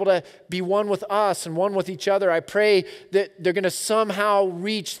may be able to be one with us and one with each other. I pray that they're going to somehow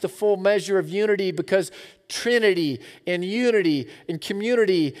reach the full measure of unity, because Trinity and unity and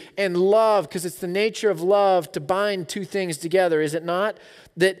community and love, because it's the nature of love to bind two things together, is it not?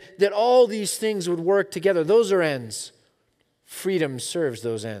 That all these things would work together. Those are ends. Freedom serves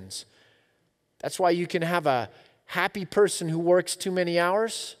those ends. That's why you can have a happy person who works too many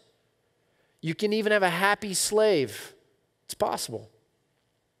hours. You can even have a happy slave. It's possible.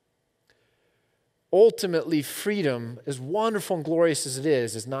 Ultimately, freedom, as wonderful and glorious as it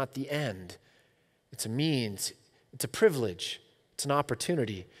is not the end. It's a means. It's a privilege. It's an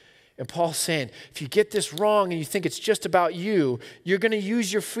opportunity. And Paul's saying, if you get this wrong and you think it's just about you, you're going to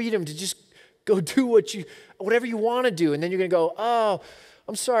use your freedom to just go do whatever you want to do. And then you're going to go, oh,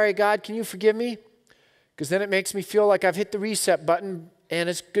 I'm sorry, God, can you forgive me? Because then it makes me feel like I've hit the reset button. And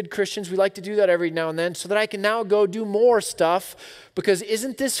as good Christians, we like to do that every now and then so that I can now go do more stuff, because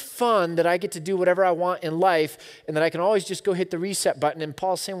isn't this fun that I get to do whatever I want in life and that I can always just go hit the reset button? And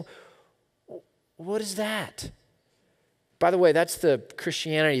Paul's saying, what is that? By the way, that's the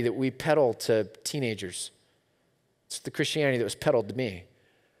Christianity that we peddle to teenagers. It's the Christianity that was peddled to me.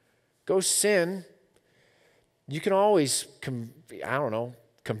 Go sin. You can always,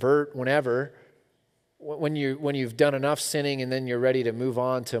 convert whenever. When you've done enough sinning and then you're ready to move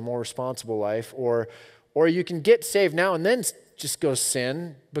on to a more responsible life, or you can get saved now and then just go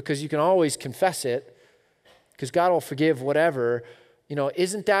sin, because you can always confess it, because God will forgive whatever.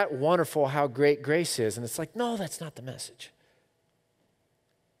 Isn't that wonderful how great grace is? And it's like, no, that's not the message.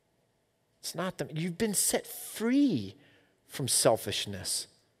 It's not you've been set free from selfishness.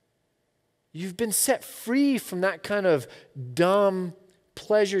 You've been set free from that kind of dumb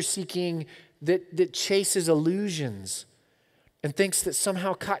pleasure-seeking that chases illusions and thinks that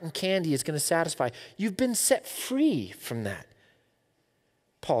somehow cotton candy is going to satisfy. You've been set free from that,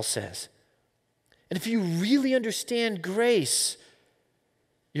 Paul says. And if you really understand grace,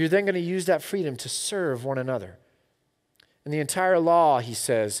 you're then going to use that freedom to serve one another. And the entire law, he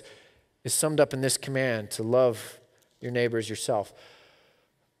says, is summed up in this command to love your neighbor as yourself.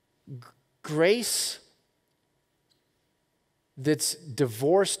 Grace that's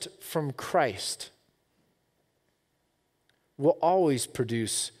divorced from Christ will always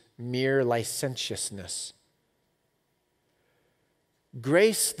produce mere licentiousness.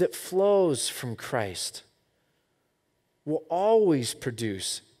 Grace that flows from Christ will always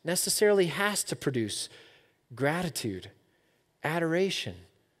produce, necessarily has to produce, gratitude, adoration,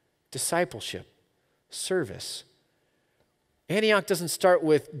 discipleship, service. Antioch doesn't start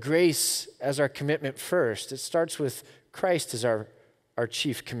with grace as our commitment first. It starts with Christ as our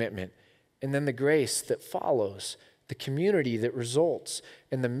chief commitment, and then the grace that follows, the community that results,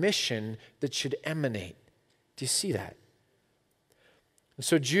 and the mission that should emanate. Do you see that? And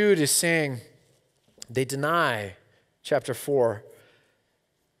so Jude is saying they deny, chapter 4,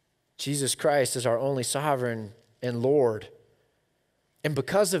 Jesus Christ as our only sovereign and Lord. And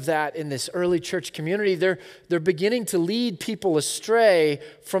because of that, in this early church community, they're beginning to lead people astray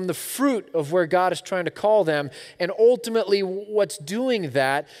from the fruit of where God is trying to call them. And ultimately, what's doing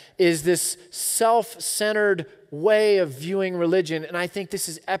that is this self-centered way of viewing religion. And I think this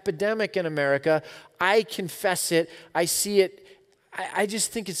is epidemic in America. I confess it. I see it. I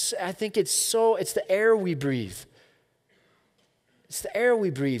think it's the air we breathe. It's the air we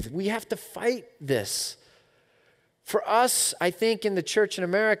breathe. We have to fight this. For us, I think in the church in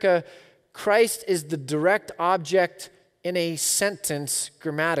America, Christ is the direct object in a sentence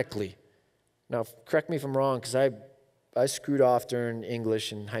grammatically. Now, correct me if I'm wrong, because I screwed off during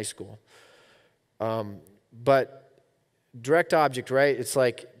English in high school. But direct object, right? It's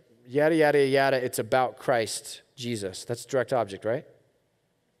like yada, yada, yada. It's about Christ, Jesus. That's direct object, right?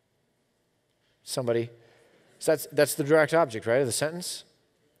 Somebody. So that's the direct object, right, of the sentence?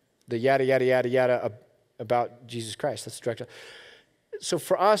 The yada, yada, yada, yada about Jesus Christ. That's direct. So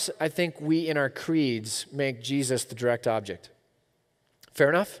for us, I think we in our creeds make Jesus the direct object. Fair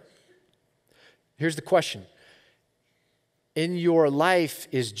enough? Here's the question. In your life,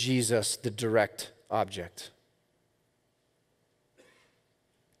 is Jesus the direct object?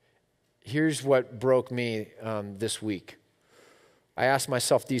 Here's what broke me this week. I asked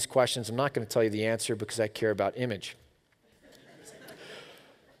myself these questions. I'm not going to tell you the answer because I care about image.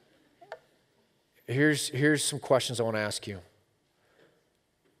 Here's some questions I want to ask you.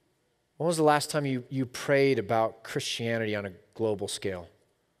 When was the last time you prayed about Christianity on a global scale?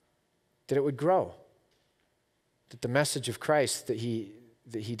 That it would grow. That the message of Christ that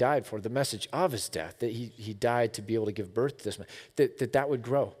he died for, the message of his death, that he died to be able to give birth to this, that would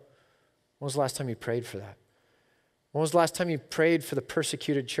grow. When was the last time you prayed for that? When was the last time you prayed for the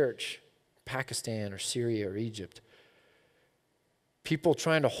persecuted church? Pakistan or Syria or Egypt? People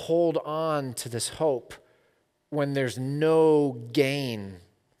trying to hold on to this hope when there's no gain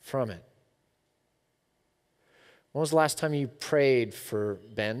from it. When was the last time you prayed for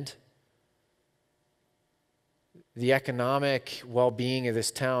Bend? The economic well-being of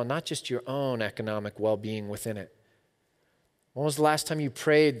this town, not just your own economic well-being within it. When was the last time you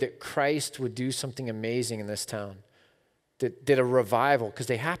prayed that Christ would do something amazing in this town? That a revival, because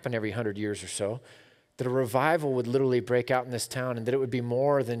they happen every 100 years or so, that a revival would literally break out in this town, and that it would be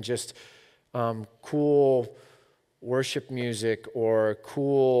more than just cool worship music or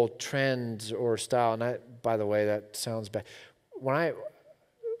cool trends or style. And by the way, that sounds bad. When I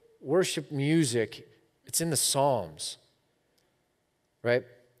worship music, it's in the Psalms, right?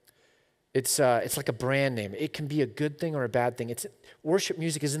 It's like a brand name. It can be a good thing or a bad thing. Worship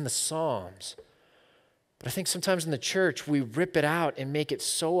music is in the Psalms. But I think sometimes in the church, we rip it out and make it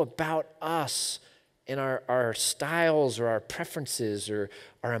so about us and our styles or our preferences or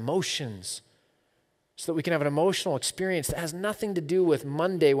our emotions, so that we can have an emotional experience that has nothing to do with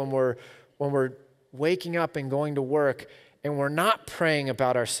Monday when we're waking up and going to work, and we're not praying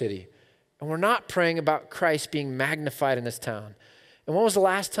about our city, and we're not praying about Christ being magnified in this town. And when was the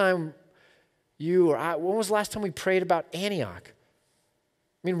last time when was the last time we prayed about Antioch?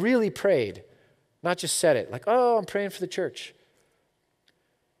 I mean, really prayed, not just said it, like, oh, I'm praying for the church.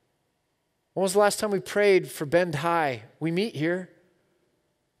 When was the last time we prayed for Bend High? We meet here.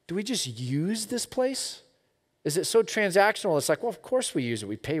 Do we just use this place? Is it so transactional? It's like, well, of course we use it.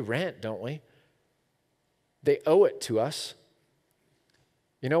 We pay rent, don't we? They owe it to us.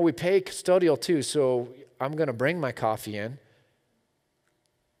 You know, we pay custodial too, so I'm going to bring my coffee in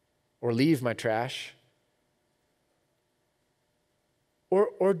or leave my trash.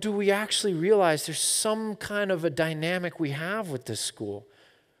 Or do we actually realize there's some kind of a dynamic we have with this school?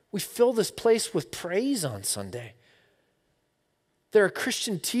 We fill this place with praise on Sunday. There are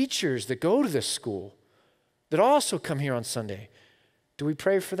Christian teachers that go to this school that also come here on Sunday. Do we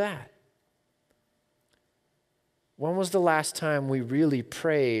pray for that? When was the last time we really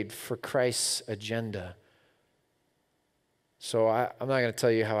prayed for Christ's agenda? So I'm not going to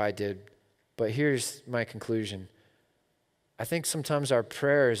tell you how I did, but here's my conclusion. I think sometimes our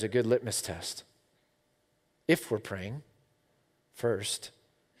prayer is a good litmus test. If we're praying, first.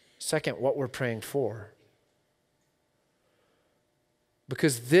 Second, what we're praying for.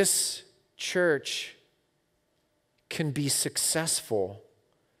 Because this church can be successful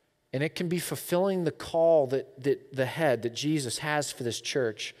and it can be fulfilling the call that the head, that Jesus has for this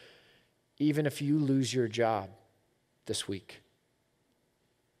church, even if you lose your job this week.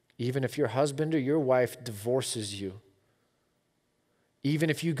 Even if your husband or your wife divorces you.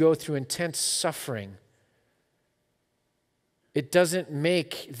 Even if you go through intense suffering. It doesn't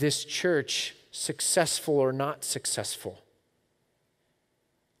make this church successful or not successful.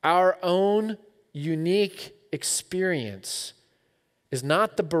 Our own unique experience is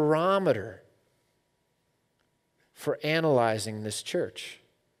not the barometer for analyzing this church.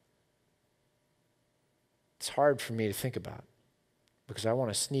 It's hard for me to think about because I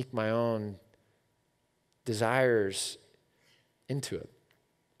want to sneak my own desires into it.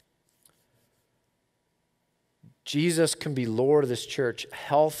 Jesus can be Lord of this church.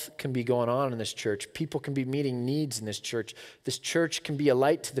 Health can be going on in this church. People can be meeting needs in this church. This church can be a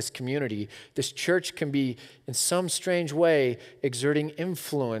light to this community. This church can be, in some strange way, exerting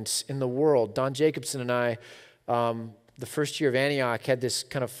influence in the world. Don Jacobson and I, the first year of Antioch, had this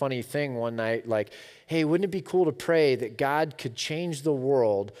kind of funny thing one night, like, hey, wouldn't it be cool to pray that God could change the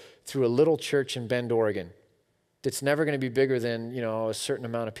world through a little church in Bend, Oregon that's never going to be bigger than, a certain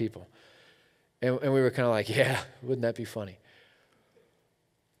amount of people? And we were kind of like, yeah, wouldn't that be funny?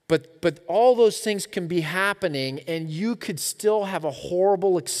 But all those things can be happening, and you could still have a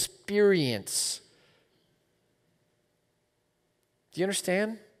horrible experience. Do you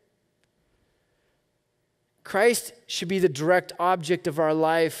understand? Christ should be the direct object of our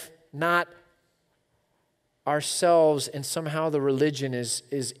life, not ourselves, and somehow the religion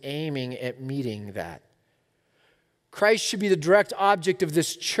is aiming at meeting that. Christ should be the direct object of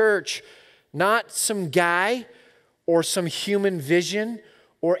this church, not some guy or some human vision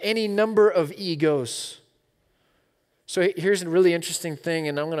or any number of egos. So here's a really interesting thing,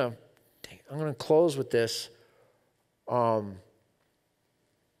 and I'm gonna close with this. I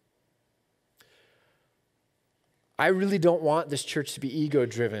really don't want this church to be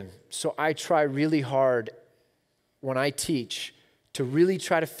ego-driven, so I try really hard when I teach to really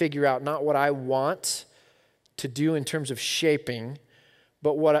try to figure out not what I want to do in terms of shaping,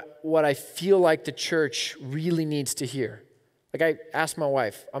 but what I feel like the church really needs to hear. Like I asked my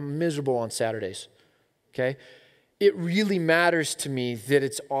wife, I'm miserable on Saturdays, okay? It really matters to me that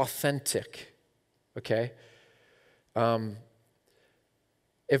it's authentic, okay?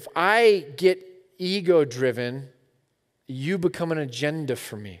 If I get ego-driven, you become an agenda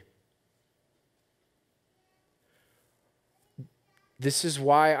for me. This is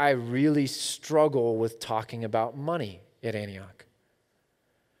why I really struggle with talking about money at Antioch.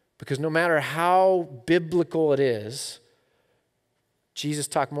 Because no matter how biblical it is, Jesus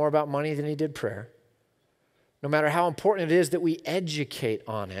talked more about money than he did prayer. No matter how important it is that we educate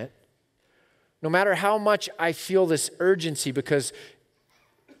on it, no matter how much I feel this urgency, because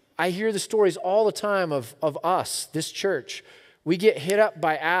I hear the stories all the time of us, this church. We get hit up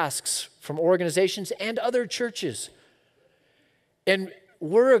by asks from organizations and other churches. And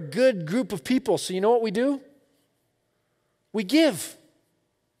we're a good group of people, so you know what we do? We give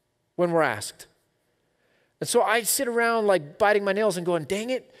when we're asked. And so I sit around like biting my nails and going,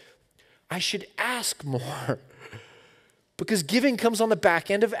 dang it, I should ask more. Because giving comes on the back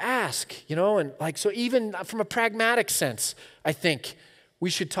end of ask, and so even from a pragmatic sense, I think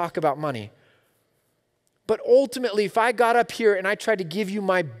we should talk about money. But ultimately, if I got up here and I tried to give you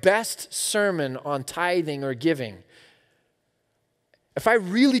my best sermon on tithing or giving, if I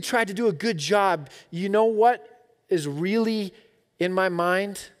really tried to do a good job, you know what is really in my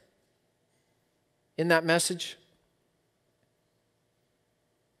mind in that message?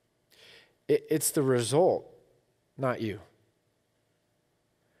 It's the result, not you.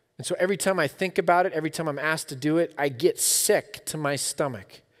 And so every time I think about it, every time I'm asked to do it, I get sick to my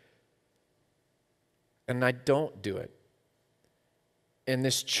stomach. And I don't do it. In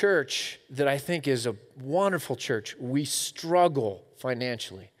this church that I think is a wonderful church, we struggle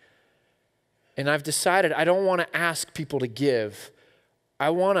financially. And I've decided I don't want to ask people to give.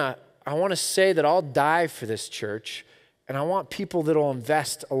 I want to say that I'll die for this church, and I want people that will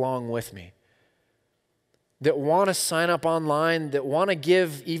invest along with me, that want to sign up online, that want to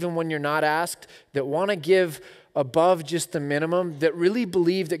give even when you're not asked, that want to give above just the minimum, that really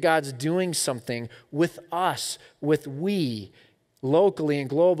believe that God's doing something with us, with we, locally and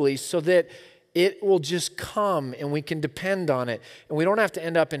globally, so that it will just come and we can depend on it. And we don't have to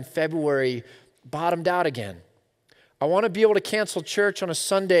end up in February bottomed out again. I want to be able to cancel church on a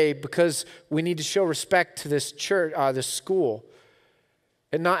Sunday because we need to show respect to this church, this school,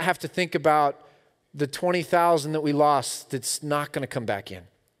 and not have to think about the 20,000 that we lost that's not going to come back in.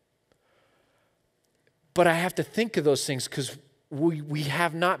 But I have to think of those things because we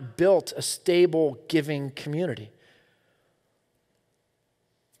have not built a stable giving community.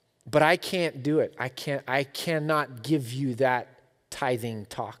 But I can't do it. I cannot give you that tithing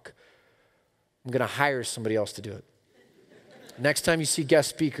talk. I'm going to hire somebody else to do it. Next time you see guest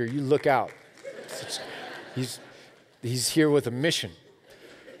speaker, you look out. He's here with a mission.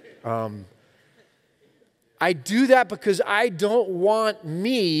 I do that because I don't want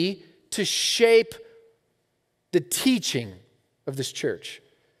me to shape the teaching of this church.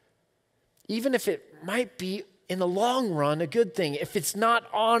 Even if it might be, in the long run, a good thing. If it's not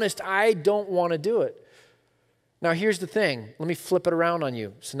honest, I don't want to do it. Now, here's the thing. Let me flip it around on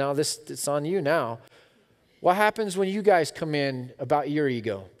you. So now it's on you now. What happens when you guys come in about your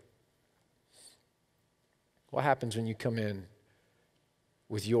ego? What happens when you come in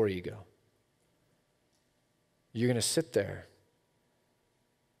with your ego? You're going to sit there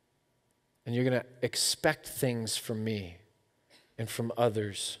and you're going to expect things from me and from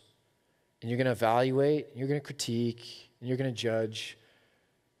others. And you're going to evaluate, and you're going to critique, and you're going to judge.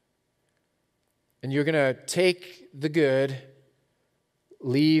 And you're going to take the good,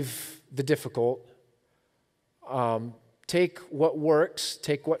 leave the difficult, take what works,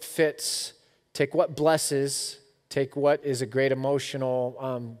 take what fits, take what blesses, take what is a great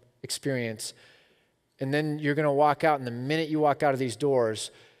emotional experience. And then you're going to walk out, and the minute you walk out of these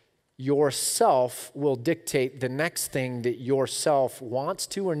doors, yourself will dictate the next thing that yourself wants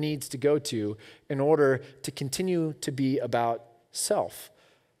to or needs to go to in order to continue to be about self.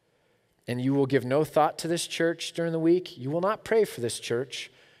 And you will give no thought to this church during the week. You will not pray for this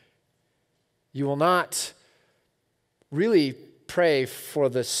church. You will not really pray for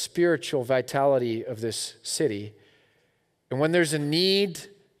the spiritual vitality of this city. And when there's a need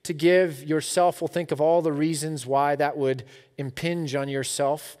to give, yourself will think of all the reasons why that would impinge on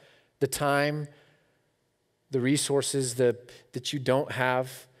yourself. The time, the resources that you don't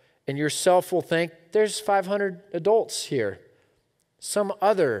have. And yourself will think, there's 500 adults here. Some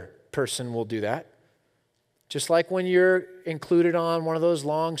other person will do that. Just like when you're included on one of those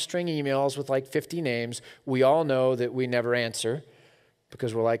long string emails with like 50 names, we all know that we never answer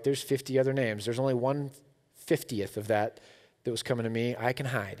because we're like, there's 50 other names. There's only 1/50th of that was coming to me. I can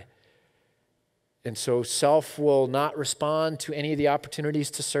hide. And so self will not respond to any of the opportunities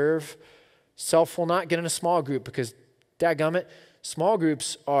to serve. Self will not get in a small group because, dadgummit, small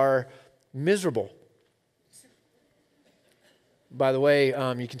groups are miserable. By the way,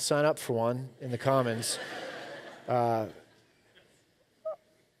 you can sign up for one in the Commons. Our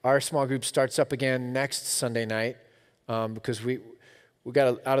small group starts up again next Sunday night because we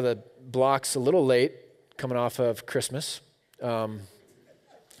got out of the blocks a little late coming off of Christmas.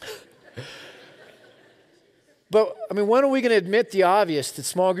 But, I mean, when are we going to admit the obvious that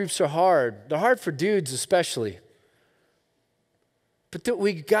small groups are hard? They're hard for dudes especially. But that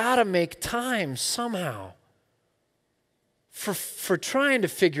we got to make time somehow for trying to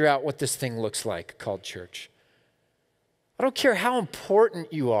figure out what this thing looks like called church. I don't care how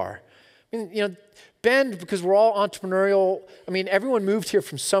important you are. I mean, you know, Bend, because we're all entrepreneurial, I mean, everyone moved here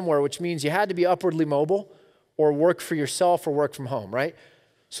from somewhere, which means you had to be upwardly mobile or work for yourself or work from home, right?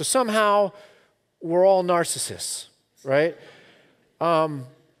 So somehow we're all narcissists, right?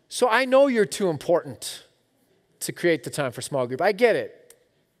 So I know you're too important to create the time for small group. I get it.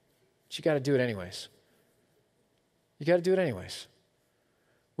 But you got to do it anyways. You got to do it anyways.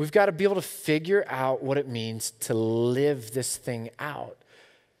 We've got to be able to figure out what it means to live this thing out,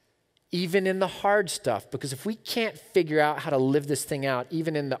 even in the hard stuff. Because if we can't figure out how to live this thing out,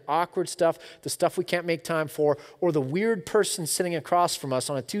 even in the awkward stuff, the stuff we can't make time for, or the weird person sitting across from us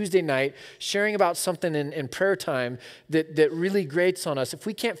on a Tuesday night sharing about something in prayer time that really grates on us, if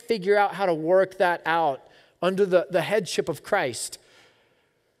we can't figure out how to work that out under the headship of Christ,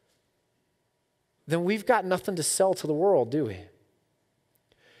 then we've got nothing to sell to the world, do we?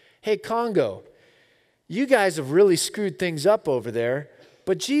 Hey, Congo, you guys have really screwed things up over there,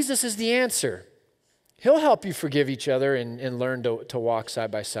 but Jesus is the answer. He'll help you forgive each other and learn to walk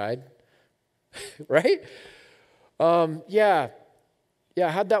side by side, right? Yeah,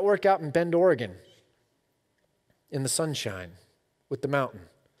 how'd that work out in Bend, Oregon, in the sunshine with the mountain?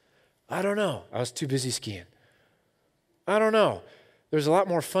 I don't know. I was too busy skiing. I don't know. There's a lot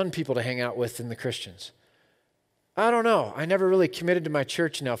more fun people to hang out with than the Christians. I don't know. I never really committed to my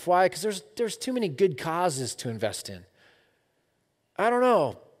church enough. Why? Because there's too many good causes to invest in. I don't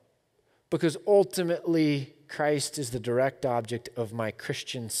know. Because ultimately, Christ is the direct object of my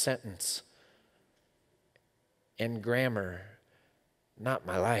Christian sentence and grammar, not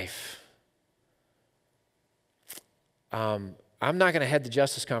my life. I'm not going to head the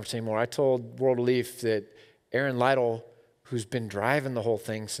Justice Conference anymore. I told World Relief that Erin Lytle, who's been driving the whole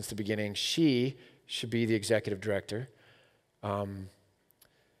thing since the beginning, she should be the executive director. By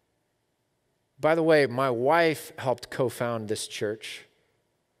the way, my wife helped co-found this church.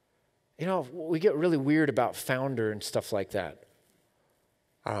 You know, we get really weird about founder and stuff like that.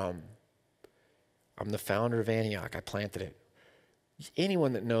 I'm the founder of Antioch. I planted it.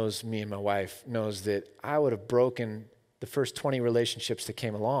 Anyone that knows me and my wife knows that I would have broken the first 20 relationships that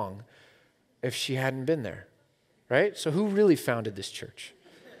came along if she hadn't been there, right? So who really founded this church?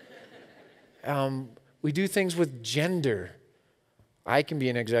 We do things with gender. I can be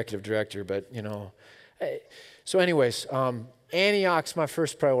an executive director, but, you know. So anyways, Antioch's my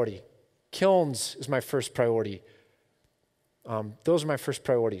first priority. Kilns is my first priority. Those are my first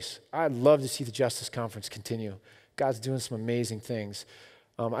priorities. I'd love to see the Justice Conference continue. God's doing some amazing things.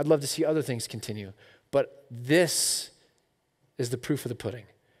 I'd love to see other things continue. But this is the proof of the pudding.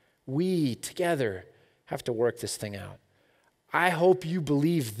 We together have to work this thing out. I hope you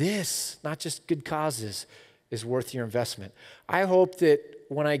believe this, not just good causes, is worth your investment. I hope that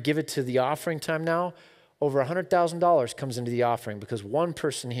when I give it to the offering time now, over $100,000 comes into the offering because one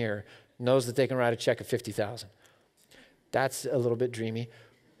person here knows that they can write a check of $50,000. That's a little bit dreamy,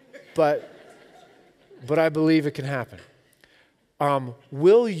 but I believe it can happen.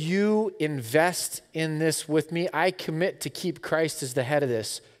 Will you invest in this with me? I commit to keep Christ as the head of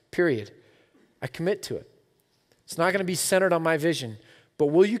this, period. I commit to it. It's not going to be centered on my vision, but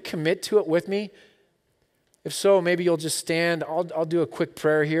will you commit to it with me? If so, maybe you'll just stand. I'll do a quick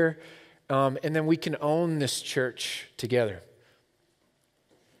prayer here, and then we can own this church together.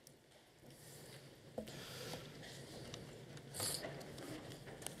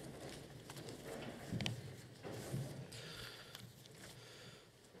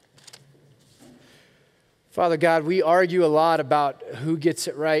 Father God, we argue a lot about who gets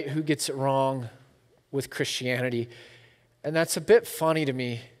it right, who gets it wrong with Christianity. And that's a bit funny to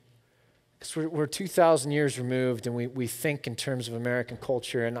me because we're 2,000 years removed and we think in terms of American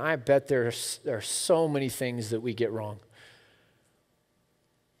culture. And I bet there are so many things that we get wrong.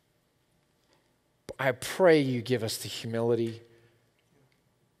 I pray you give us the humility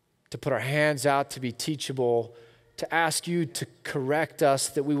to put our hands out, to be teachable, to ask you to correct us,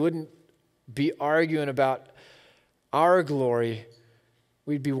 that we wouldn't be arguing about our glory.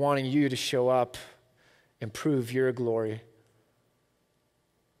 We'd be wanting you to show up and prove your glory.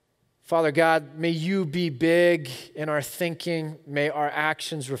 Father God, may you be big in our thinking. May our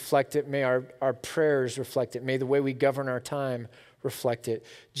actions reflect it. May our prayers reflect it. May the way we govern our time reflect it.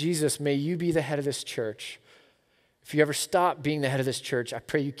 Jesus, may you be the head of this church. If you ever stop being the head of this church, I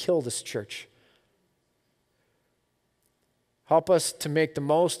pray you kill this church. Help us to make the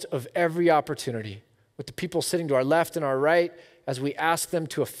most of every opportunity with the people sitting to our left and our right as we ask them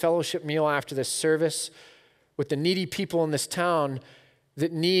to a fellowship meal after this service, with the needy people in this town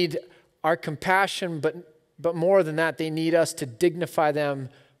that need our compassion, but more than that, they need us to dignify them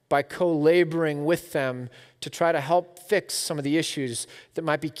by co-laboring with them to try to help fix some of the issues that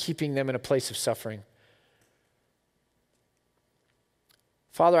might be keeping them in a place of suffering.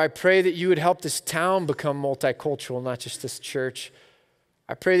 Father, I pray that you would help this town become multicultural, not just this church.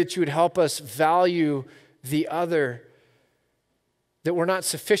 I pray that you would help us value the other, that we're not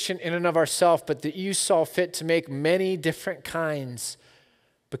sufficient in and of ourselves, but that you saw fit to make many different kinds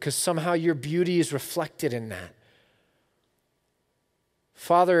because somehow your beauty is reflected in that.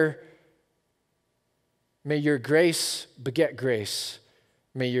 Father, may your grace beget grace.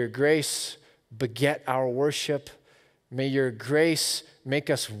 May your grace beget our worship. May your grace make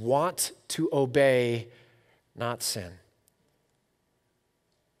us want to obey, not sin.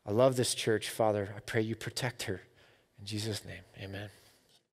 I love this church, Father. I pray you protect her. In Jesus' name, amen.